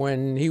answer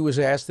when he was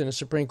asked in a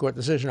Supreme Court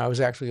decision. I was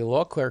actually a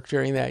law clerk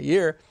during that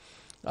year.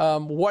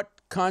 What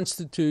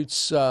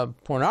constitutes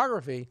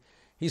pornography?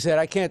 He said,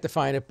 I can't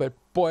define it, but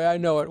boy, I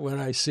know it when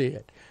I see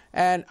it.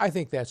 And I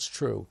think that's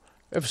true.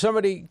 If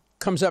somebody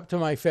comes up to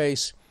my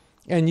face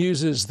and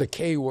uses the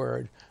K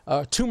word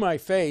to my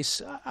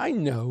face, I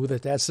know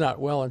that that's not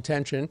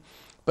well-intentioned.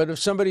 But if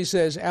somebody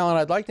says, Alan,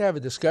 I'd like to have a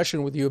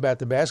discussion with you about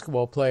the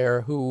basketball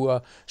player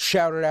who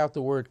shouted out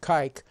the word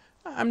kike,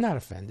 I'm not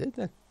offended.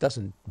 That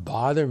doesn't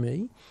bother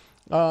me.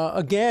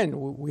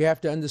 Again, we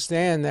have to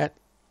understand that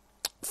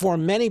for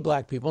many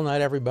black people,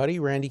 not everybody,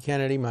 Randy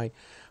Kennedy, my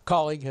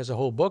colleague, has a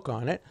whole book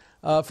on it.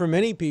 For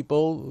many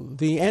people,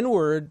 the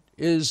N-word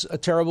is a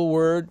terrible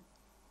word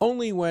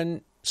only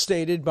when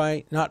stated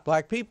by not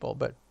black people.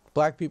 But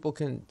black people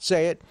can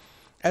say it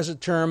as a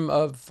term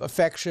of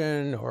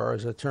affection or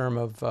as a term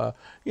of,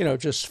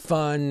 just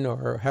fun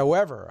or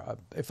however.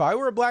 If I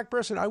were a black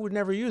person, I would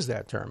never use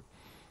that term.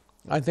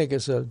 I think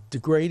it's a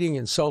degrading,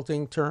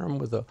 insulting term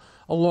with a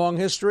long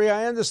history.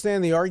 I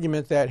understand the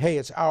argument that, hey,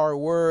 it's our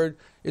word.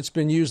 It's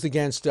been used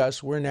against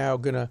us. We're now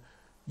going to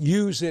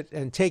use it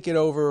and take it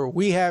over.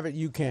 We have it.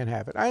 You can't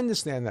have it. I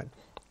understand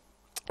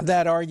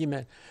that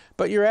argument.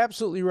 But you're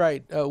absolutely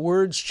right.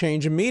 Words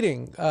change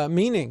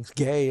meanings.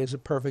 Gay is a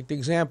perfect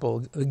example.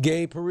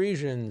 Gay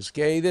Parisians,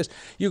 gay this.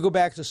 You go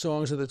back to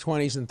songs of the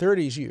 20s and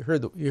 30s, you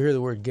hear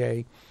the word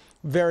gay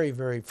very,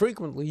 very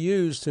frequently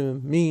used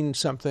to mean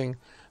something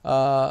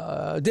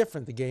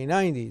different, the gay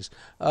 90s.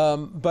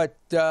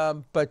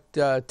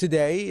 But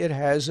today it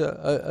has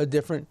a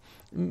different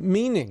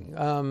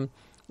meaning.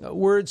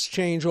 Words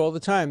change all the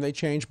time. They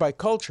change by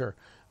culture.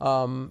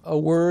 A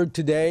word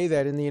today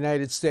that in the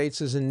United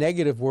States is a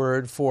negative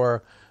word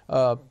for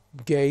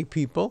gay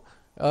people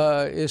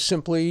is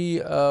simply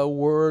a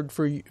word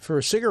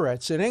for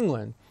cigarettes in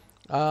England.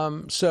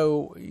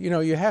 So,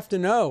 you have to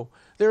know.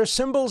 There are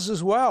symbols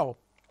as well.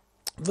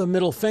 The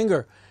middle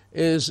finger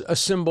is a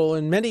symbol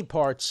in many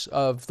parts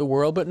of the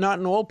world, but not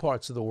in all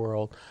parts of the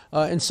world.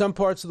 In some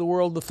parts of the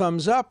world, the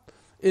thumbs up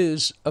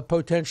is a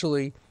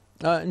potentially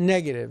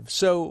negative.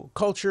 So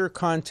culture,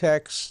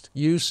 context,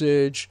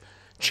 usage,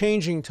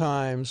 changing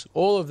times,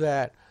 all of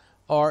that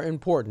are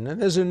important.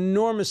 And there's an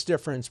enormous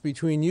difference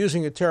between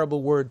using a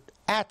terrible word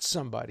at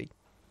somebody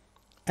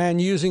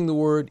and using the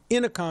word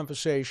in a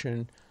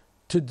conversation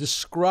to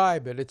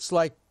describe it. It's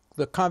like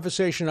the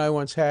conversation I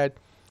once had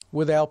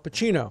with Al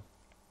Pacino.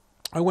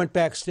 I went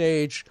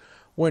backstage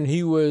when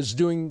he was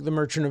doing The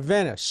Merchant of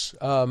Venice,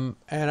 and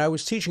I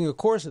was teaching a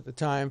course at the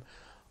time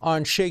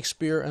on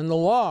Shakespeare and the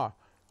law.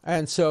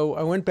 And so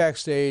I went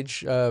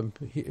backstage.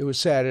 It was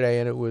Saturday,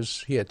 and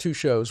he had two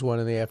shows, one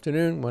in the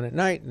afternoon, one at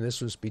night, and this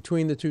was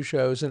between the two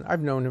shows. And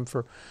I've known him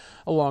for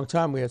a long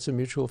time. We had some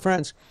mutual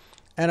friends.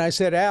 And I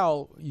said,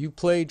 Al, you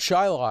played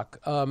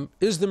Shylock.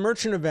 Is The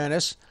Merchant of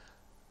Venice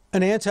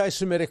an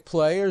anti-Semitic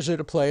play, or is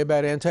it a play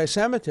about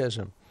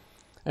anti-Semitism?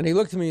 And he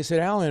looked at me and said,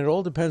 Alan, it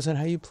all depends on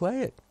how you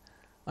play it,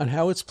 on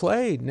how it's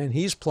played. And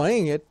he's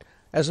playing it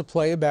as a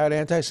play about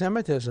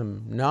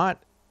anti-Semitism,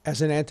 not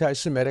as an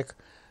anti-Semitic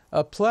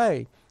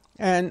play.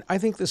 And I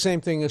think the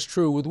same thing is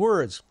true with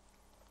words.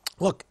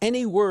 Look,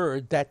 any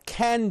word that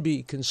can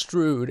be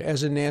construed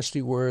as a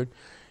nasty word,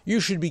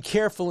 you should be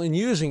careful in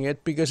using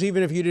it, because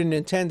even if you didn't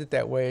intend it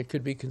that way, it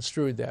could be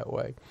construed that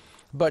way.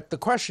 But the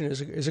question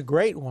is a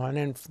great one.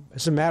 And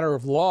as a matter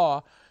of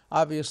law,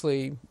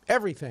 obviously,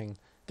 everything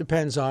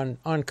depends on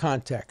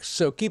context.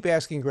 So keep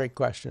asking great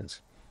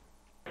questions.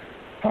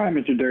 Hi,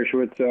 Mr.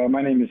 Dershowitz.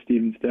 My name is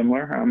Steven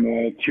Stimler. I'm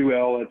a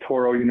 2L at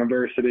Toro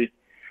University,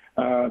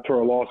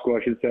 Toro Law School,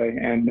 I should say.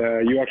 And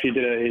you actually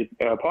did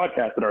a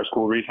podcast at our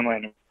school recently,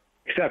 and it was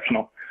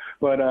exceptional.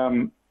 But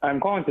I'm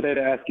calling today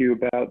to ask you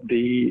about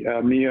the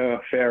Mia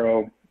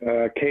Farrow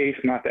case,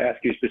 not to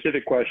ask you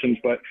specific questions,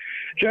 but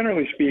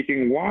generally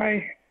speaking,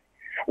 why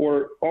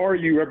or are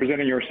you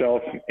representing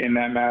yourself in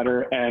that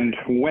matter? And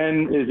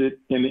when is it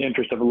in the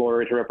interest of a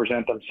lawyer to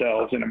represent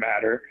themselves in a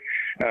matter,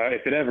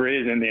 if it ever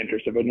is in the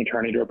interest of an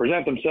attorney to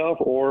represent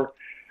themselves, or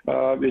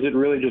is it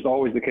really just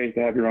always the case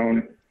to have your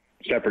own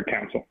separate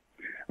counsel?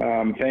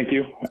 Thank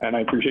you, and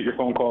I appreciate your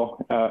phone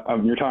call,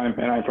 your time,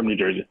 and I'm from New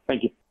Jersey.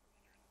 Thank you.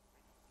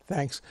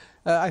 Thanks.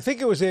 I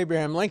think it was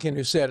Abraham Lincoln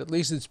who said, at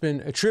least it's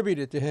been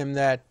attributed to him,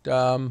 that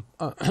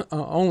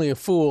only a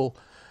fool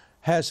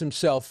has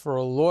himself for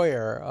a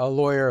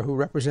lawyer who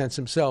represents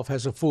himself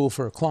has a fool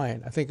for a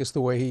client. I think it's the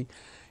way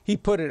he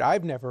put it.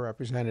 I've never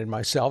represented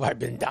myself. I've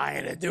been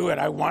dying to do it.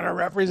 I want to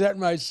represent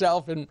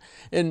myself.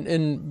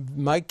 In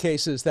my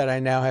cases that I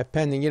now have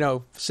pending,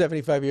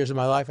 75 years of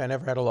my life, I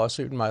never had a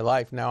lawsuit in my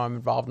life. Now I'm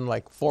involved in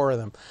like 4 of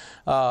them,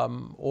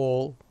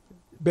 all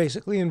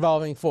basically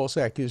involving false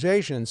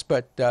accusations.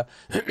 But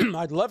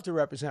I'd love to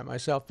represent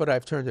myself, but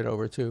I've turned it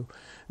over to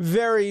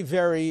very,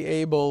 very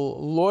able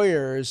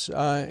lawyers.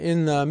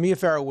 In the Mia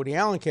Farrow-Woody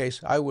Allen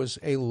case, I was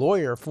a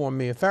lawyer for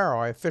Mia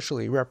Farrow. I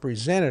officially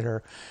represented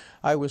her.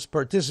 I was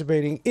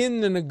participating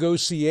in the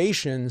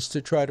negotiations to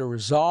try to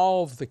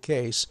resolve the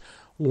case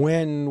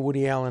when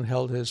Woody Allen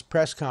held his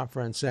press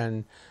conference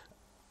and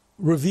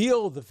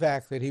revealed the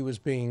fact that he was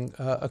being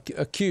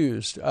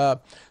accused.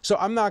 So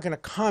I'm not going to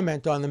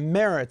comment on the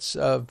merits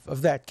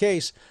of that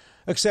case,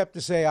 except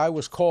to say I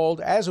was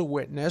called as a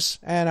witness,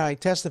 and I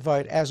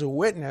testified as a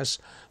witness,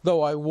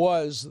 though I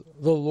was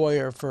the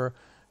lawyer for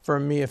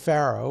Mia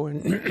Farrow.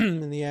 And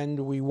in the end,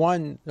 we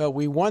won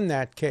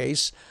that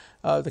case.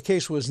 The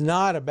case was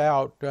not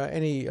about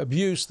any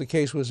abuse. The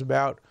case was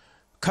about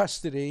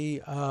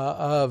custody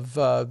of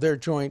their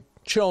joint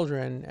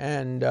children,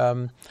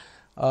 and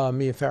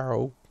Mia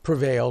Farrow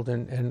prevailed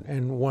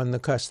and won the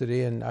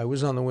custody, and I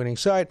was on the winning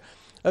side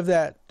of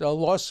that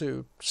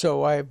lawsuit.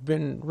 So I've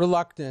been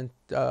reluctant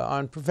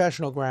on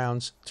professional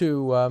grounds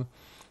to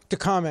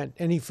comment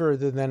any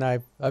further than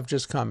I've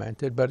just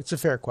commented, but it's a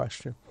fair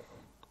question.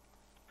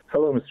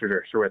 Hello, Mr.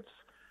 Dershowitz.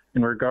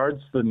 In regards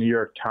to the New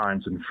York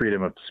Times and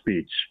freedom of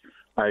speech,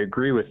 I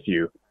agree with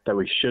you that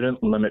we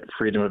shouldn't limit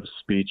freedom of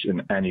speech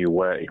in any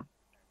way.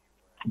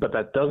 But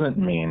that doesn't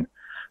mean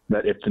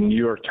that if the New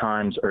York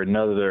Times or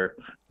another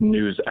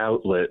news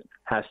outlet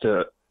has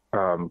to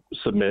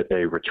submit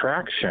a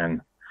retraction,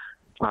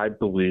 I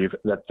believe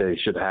that they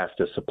should have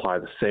to supply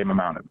the same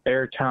amount of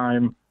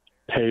airtime,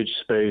 page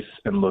space,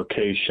 and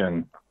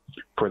location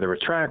for the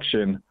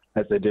retraction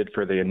as they did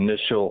for the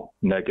initial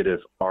negative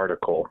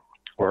article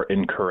or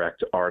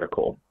incorrect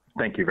article.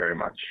 Thank you very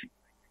much.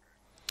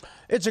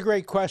 It's a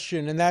great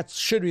question, and that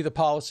should be the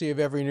policy of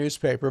every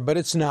newspaper, but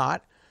it's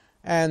not.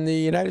 And the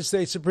United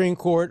States Supreme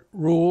Court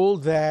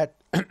ruled that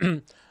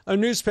a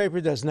newspaper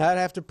does not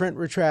have to print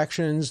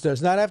retractions,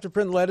 does not have to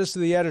print letters to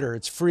the editor.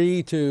 It's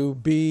free to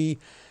be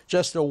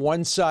just a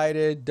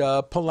one-sided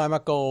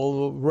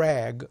polemical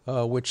rag,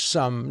 which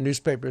some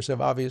newspapers have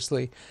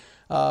obviously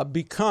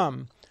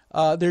become.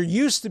 There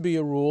used to be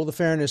a rule, the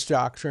Fairness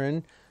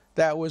Doctrine,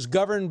 that was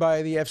governed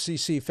by the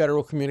FCC,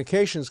 Federal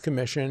Communications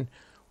Commission,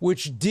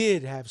 which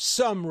did have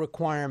some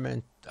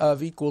requirement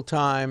of equal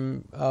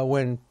time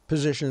when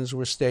positions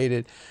were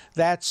stated.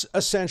 That's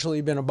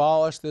essentially been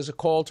abolished. There's a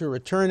call to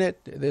return it.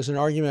 There's an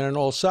argument on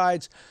all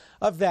sides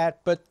of that.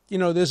 But, you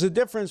know, there's a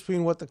difference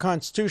between what the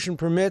Constitution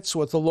permits,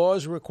 what the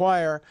laws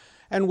require,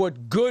 and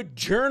what good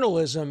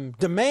journalism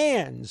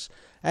demands.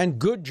 And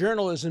good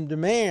journalism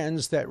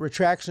demands that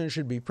retractions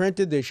should be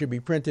printed. They should be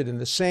printed in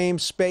the same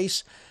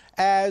space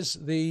as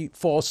the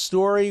false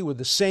story, with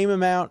the same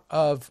amount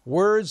of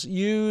words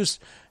used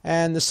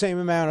and the same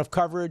amount of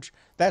coverage.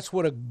 That's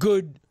what a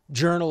good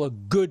journal, a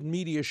good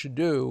media should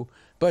do,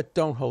 but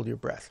don't hold your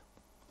breath.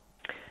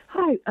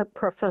 Hi,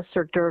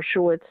 Professor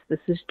Dershowitz. This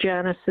is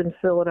Janice in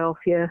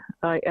Philadelphia.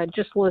 I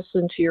just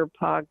listened to your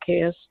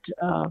podcast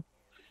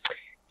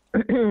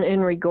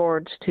in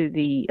regards to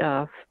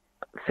the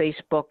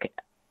Facebook.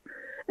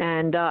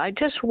 And I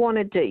just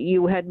wanted to,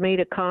 you had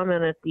made a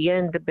comment at the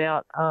end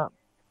about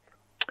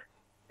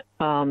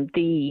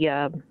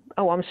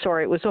I'm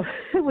sorry, it was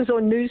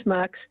on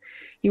Newsmax.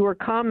 You were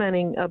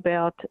commenting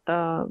about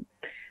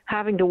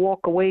having to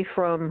walk away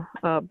from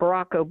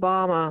Barack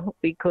Obama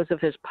because of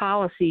his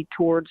policy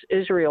towards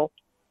Israel.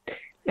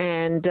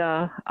 And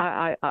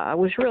I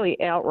was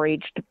really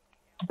outraged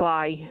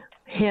by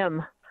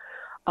him.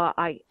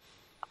 I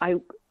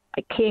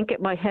can't get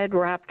my head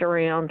wrapped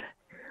around.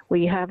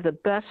 We have the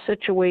best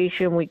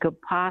situation we could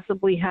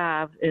possibly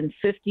have in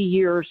 50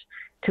 years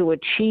to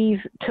achieve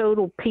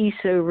total peace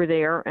over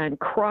there and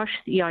crush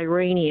the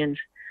Iranians.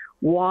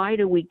 Why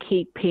do we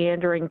keep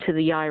pandering to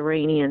the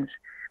Iranians?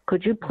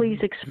 Could you please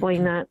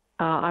explain that?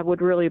 I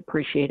would really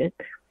appreciate it.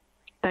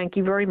 Thank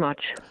you very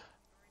much.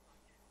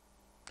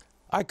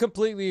 I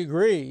completely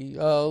agree.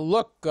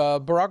 Look,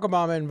 Barack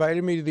Obama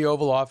invited me to the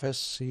Oval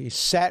Office. He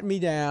sat me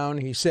down.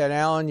 He said,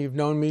 Alan, you've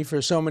known me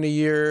for so many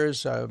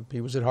years.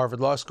 He was at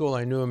Harvard Law School.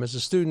 I knew him as a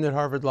student at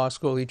Harvard Law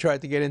School. He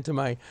tried to get into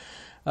my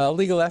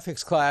legal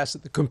ethics class.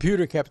 The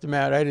computer kept him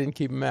out. I didn't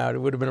keep him out. It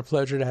would have been a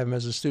pleasure to have him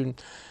as a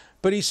student.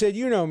 But he said,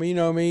 you know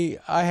me.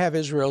 I have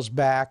Israel's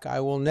back.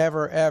 I will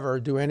never, ever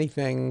do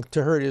anything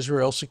to hurt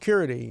Israel's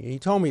security. He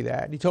told me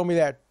that. He told me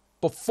that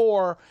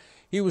before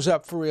he was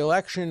up for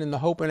re-election, in the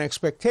hope and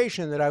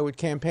expectation that I would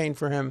campaign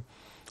for him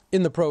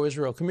in the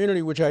pro-Israel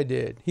community, which I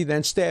did. He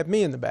then stabbed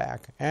me in the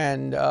back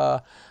and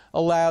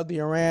allowed the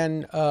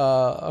Iran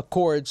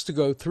Accords to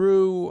go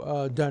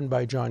through, done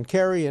by John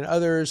Kerry and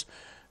others,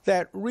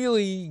 that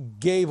really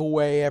gave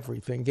away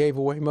everything, gave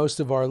away most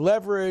of our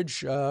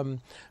leverage,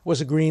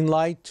 was a green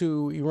light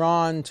to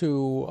Iran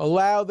to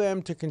allow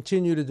them to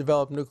continue to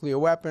develop nuclear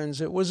weapons.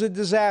 It was a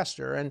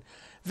disaster, and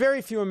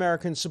very few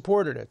Americans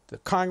supported it. The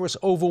Congress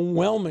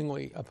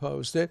overwhelmingly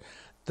opposed it.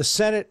 The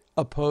Senate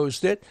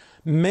opposed it.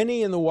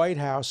 Many in the White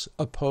House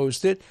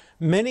opposed it.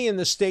 Many in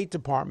the State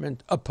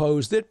Department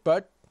opposed it,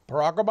 but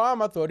Barack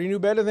Obama thought he knew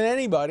better than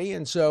anybody,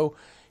 and so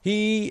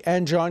he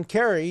and John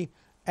Kerry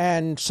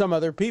and some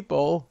other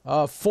people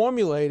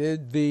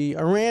formulated the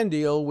Iran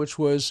deal, which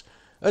was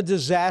a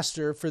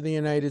disaster for the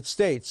United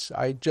States.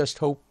 I just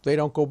hope they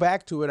don't go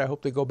back to it. I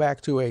hope they go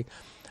back to a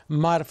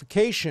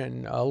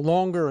modification,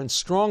 longer and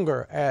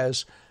stronger,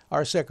 as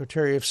our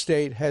Secretary of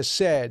State has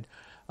said.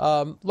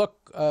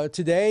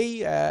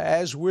 Today,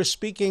 as we're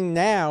speaking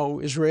now,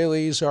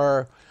 Israelis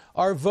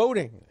are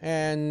voting,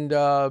 and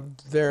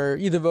they're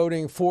either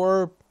voting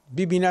for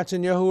Bibi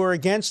Netanyahu or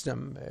against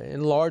him.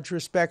 In large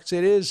respects,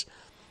 it is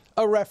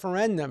a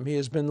referendum. He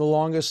has been the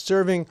longest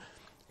serving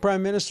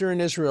prime minister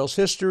in Israel's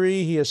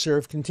history. He has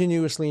served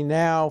continuously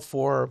now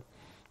for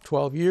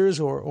 12 years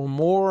or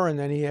more, and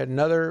then he had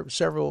another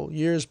several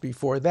years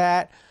before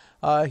that.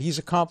 He's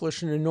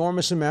accomplished an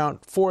enormous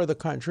amount for the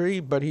country,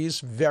 but he's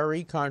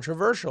very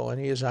controversial, and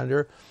he is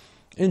under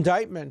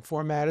indictment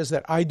for matters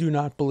that I do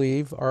not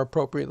believe are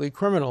appropriately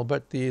criminal.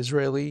 But the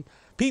Israeli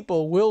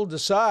people will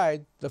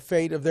decide the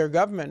fate of their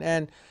government.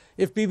 And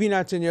if Bibi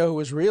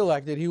Netanyahu is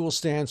reelected, he will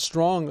stand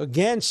strong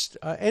against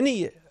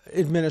any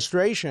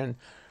administration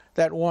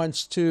that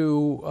wants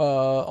to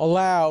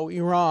allow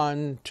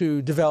Iran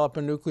to develop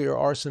a nuclear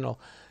arsenal.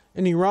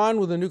 And Iran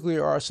with a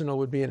nuclear arsenal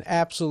would be an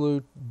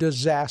absolute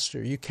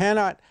disaster. You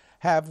cannot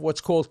have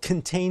what's called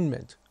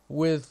containment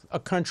with a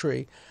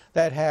country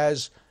that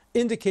has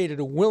indicated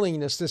a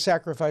willingness to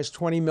sacrifice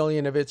 20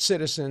 million of its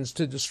citizens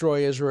to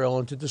destroy Israel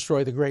and to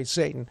destroy the great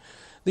Satan,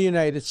 the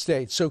United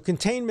States. So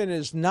containment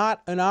is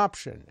not an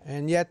option.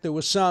 And yet there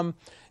was some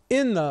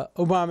in the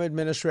Obama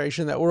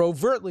administration that were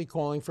overtly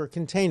calling for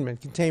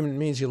containment. Containment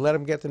means you let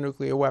them get the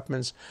nuclear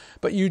weapons,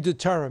 but you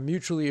deter them,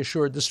 mutually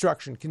assured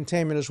destruction.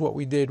 Containment is what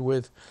we did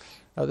with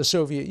the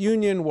Soviet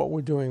Union, what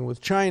we're doing with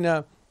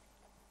China,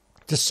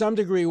 to some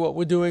degree what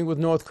we're doing with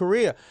North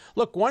Korea.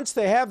 Look, once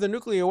they have the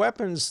nuclear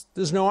weapons,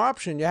 there's no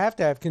option. You have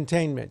to have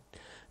containment.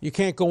 You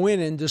can't go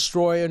in and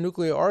destroy a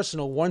nuclear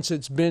arsenal once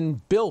it's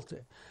been built,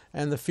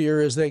 and the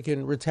fear is they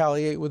can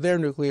retaliate with their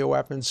nuclear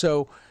weapons.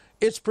 So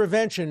it's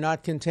prevention,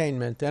 not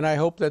containment, and I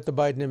hope that the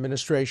Biden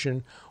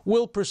administration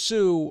will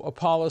pursue a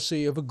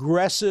policy of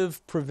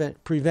aggressive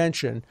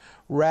prevention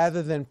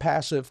rather than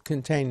passive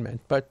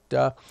containment. But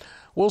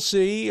we'll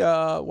see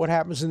what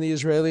happens in the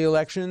Israeli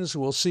elections.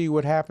 We'll see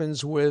what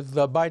happens with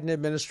the Biden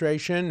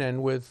administration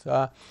and with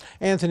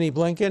Anthony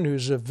Blinken,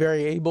 who's a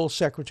very able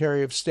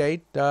Secretary of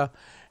State.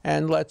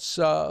 And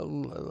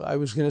I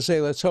was going to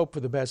say, let's hope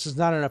for the best. It's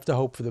not enough to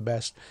hope for the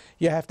best.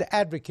 You have to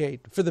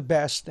advocate for the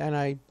best, and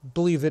I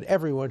believe that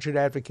everyone should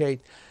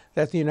advocate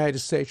that the United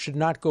States should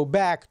not go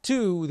back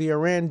to the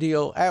Iran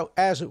deal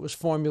as it was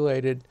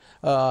formulated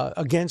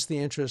against the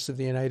interests of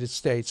the United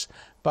States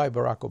by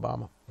Barack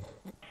Obama.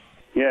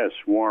 Yes,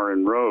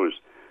 Warren Rose.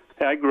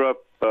 I grew up,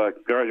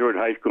 graduated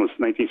high school in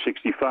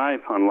 1965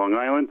 on Long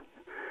Island.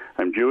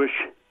 I'm Jewish,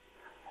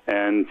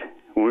 and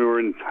when we were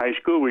in high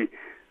school, we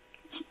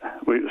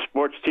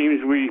sports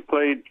teams, we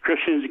played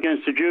Christians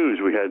against the Jews.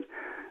 We had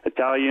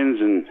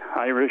Italians and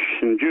Irish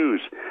and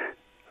Jews.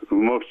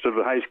 Most of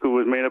the high school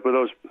was made up of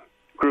those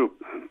group,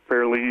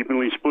 fairly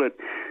evenly split.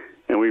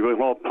 And we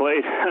all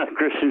played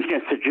Christians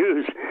against the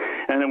Jews.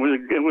 And it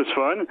was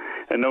fun.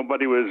 And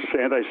nobody was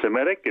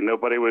anti-Semitic and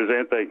nobody was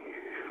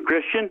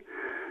anti-Christian.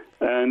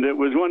 And it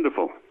was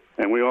wonderful.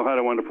 And we all had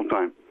a wonderful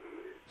time.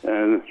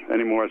 And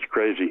anymore, it's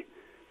crazy.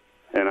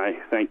 And I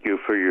thank you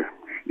for your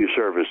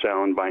service,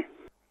 Alan. Bye.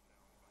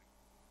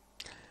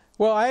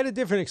 Well, I had a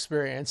different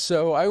experience.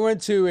 So I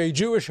went to a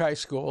Jewish high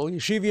school,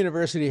 Yeshiva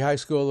University High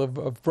School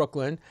of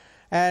Brooklyn,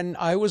 and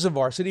I was a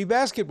varsity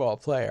basketball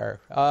player.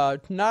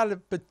 Not a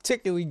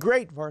particularly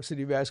great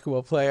varsity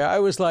basketball player. I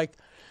was like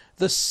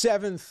the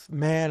seventh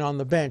man on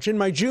the bench. In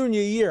my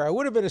junior year, I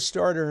would have been a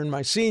starter in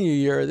my senior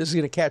year. This is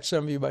going to catch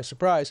some of you by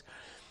surprise.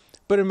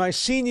 But in my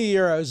senior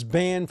year, I was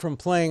banned from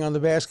playing on the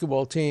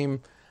basketball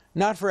team,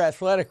 not for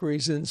athletic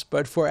reasons,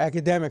 but for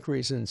academic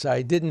reasons.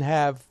 I didn't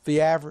have the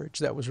average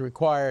that was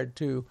required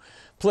to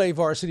play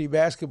varsity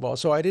basketball.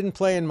 So I didn't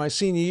play in my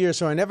senior year,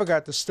 so I never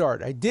got to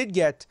start. I did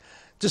get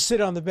to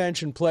sit on the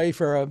bench and play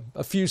for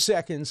a few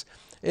seconds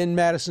in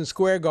Madison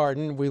Square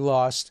Garden. We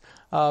lost,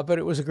 but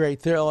it was a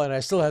great thrill, and I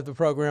still have the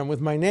program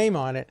with my name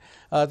on it.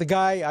 The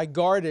guy I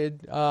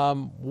guarded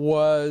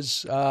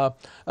was a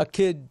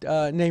kid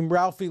named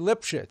Ralphie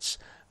Lipschitz.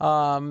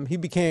 He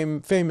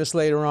became famous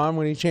later on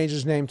when he changed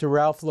his name to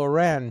Ralph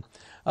Lauren.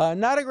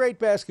 Not a great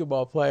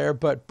basketball player,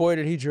 but boy,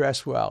 did he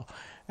dress well.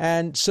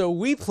 And so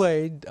we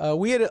played,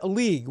 we had a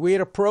league. We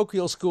had a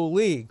parochial school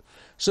league.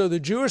 So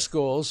the Jewish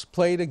schools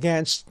played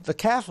against the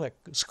Catholic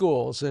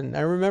schools. And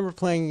I remember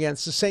playing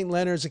against the St.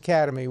 Leonard's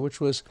Academy,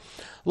 which was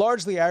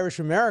largely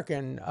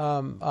Irish-American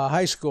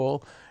high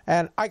school.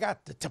 And I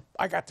got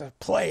to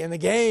play in the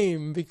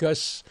game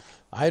because,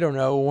 I don't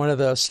know, one of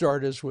the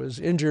starters was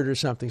injured or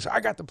something. So I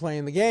got to play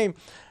in the game.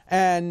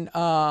 And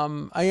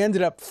I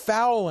ended up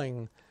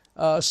fouling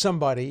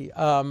somebody.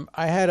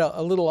 I had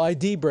a little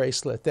ID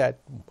bracelet that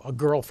a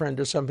girlfriend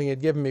or something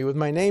had given me with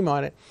my name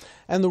on it.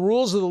 And the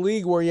rules of the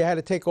league were you had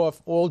to take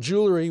off all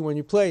jewelry when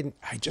you played.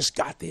 I just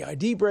got the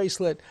ID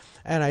bracelet,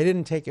 and I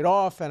didn't take it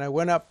off, and I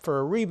went up for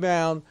a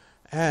rebound,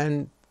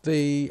 and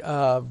the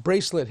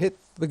bracelet hit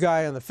the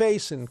guy on the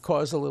face and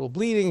caused a little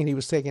bleeding, and he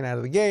was taken out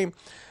of the game.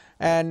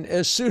 And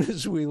as soon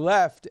as we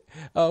left,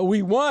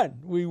 we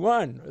won. We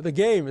won the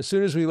game. As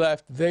soon as we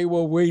left, they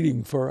were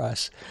waiting for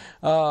us.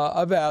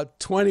 About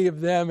 20 of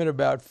them and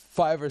about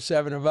 5 or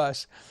 7 of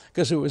us,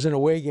 because it was an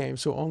away game,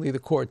 so only the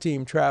core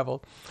team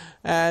traveled.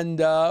 And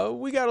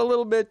we got a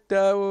little bit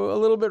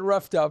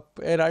roughed up,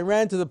 and I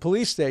ran to the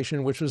police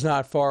station, which was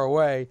not far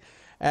away,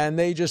 and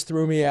they just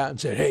threw me out and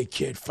said, "Hey,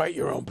 kid, fight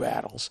your own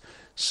battles."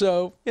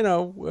 So,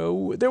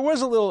 there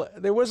was a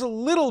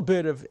little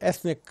bit of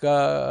ethnic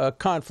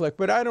conflict,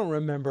 but I don't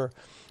remember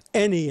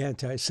any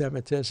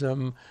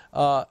anti-Semitism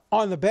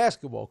on the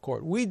basketball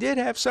court. We did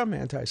have some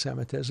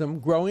anti-Semitism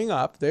growing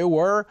up. There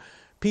were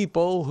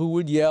people who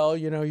would yell,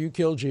 "You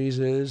kill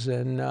Jesus,"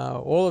 and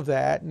all of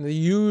that, and the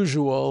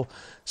usual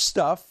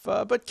stuff.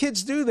 But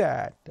kids do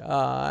that,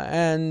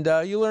 and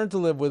you learn to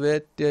live with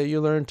it.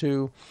 You learn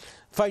to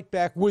fight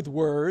back with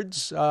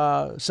words,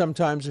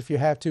 sometimes if you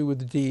have to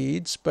with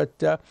deeds. But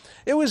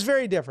it was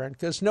very different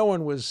because no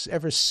one was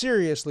ever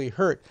seriously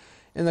hurt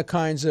in the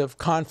kinds of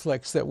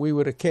conflicts that we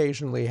would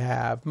occasionally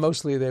have.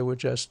 Mostly they were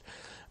just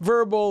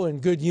verbal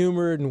and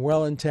good-humored and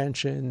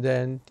well-intentioned.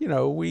 And,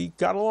 we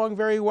got along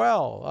very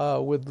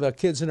well with the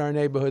kids in our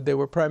neighborhood. They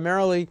were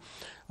primarily,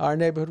 our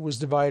neighborhood was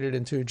divided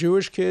into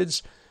Jewish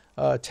kids,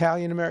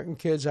 Italian-American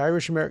kids,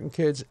 Irish-American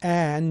kids,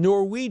 and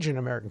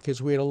Norwegian-American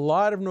kids. We had a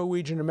lot of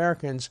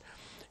Norwegian-Americans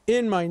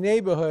in my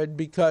neighborhood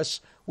because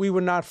we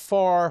were not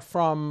far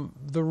from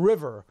the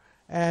river.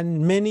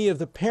 And many of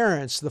the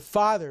parents, the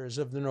fathers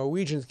of the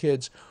Norwegian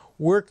kids,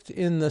 worked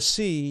in the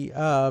sea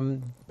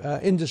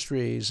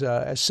industries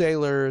as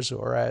sailors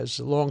or as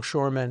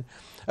longshoremen,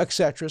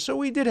 etc. So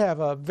we did have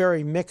a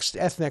very mixed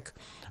ethnic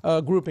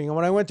grouping. And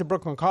when I went to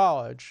Brooklyn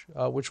College,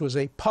 which was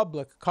a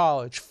public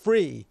college,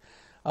 free,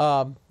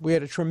 we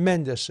had a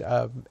tremendous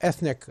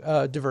ethnic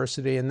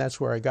diversity, and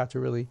that's where I got to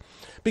really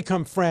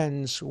become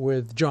friends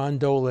with John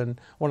Dolan,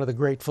 one of the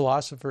great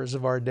philosophers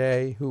of our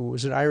day, who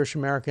was an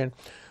Irish-American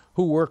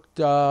who worked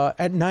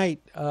at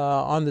night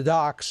on the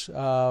docks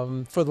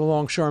for the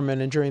longshoremen,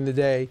 and during the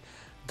day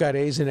got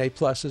A's and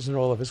A+s in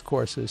all of his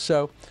courses.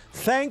 So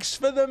thanks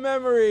for the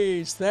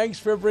memories. Thanks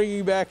for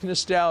bringing back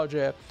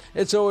nostalgia.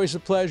 It's always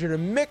a pleasure to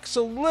mix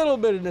a little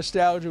bit of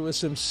nostalgia with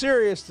some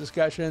serious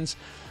discussions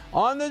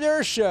on the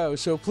Dershow.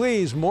 So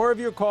please, more of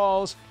your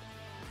calls,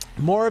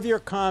 more of your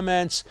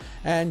comments,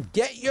 and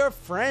get your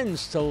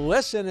friends to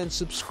listen and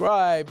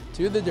subscribe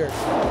to the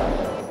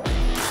Dershow.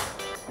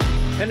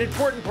 An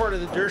important part of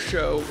the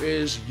Dershow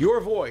is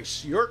your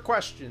voice, your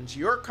questions,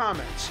 your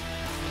comments.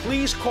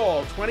 Please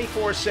call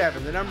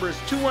 24/7. The number is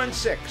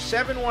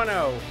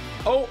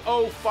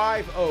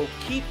 216-710-0050.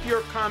 Keep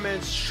your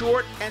comments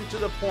short and to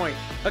the point.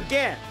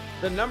 Again,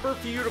 the number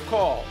for you to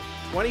call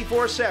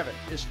 24/7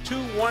 is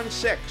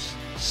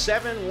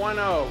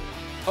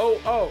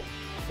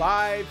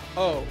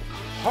 216-710-0050.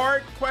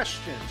 Hard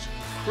questions,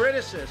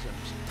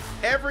 criticisms,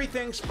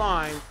 everything's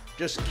fine.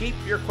 Just keep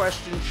your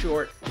questions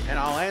short, and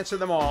I'll answer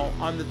them all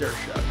on the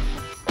Dershow.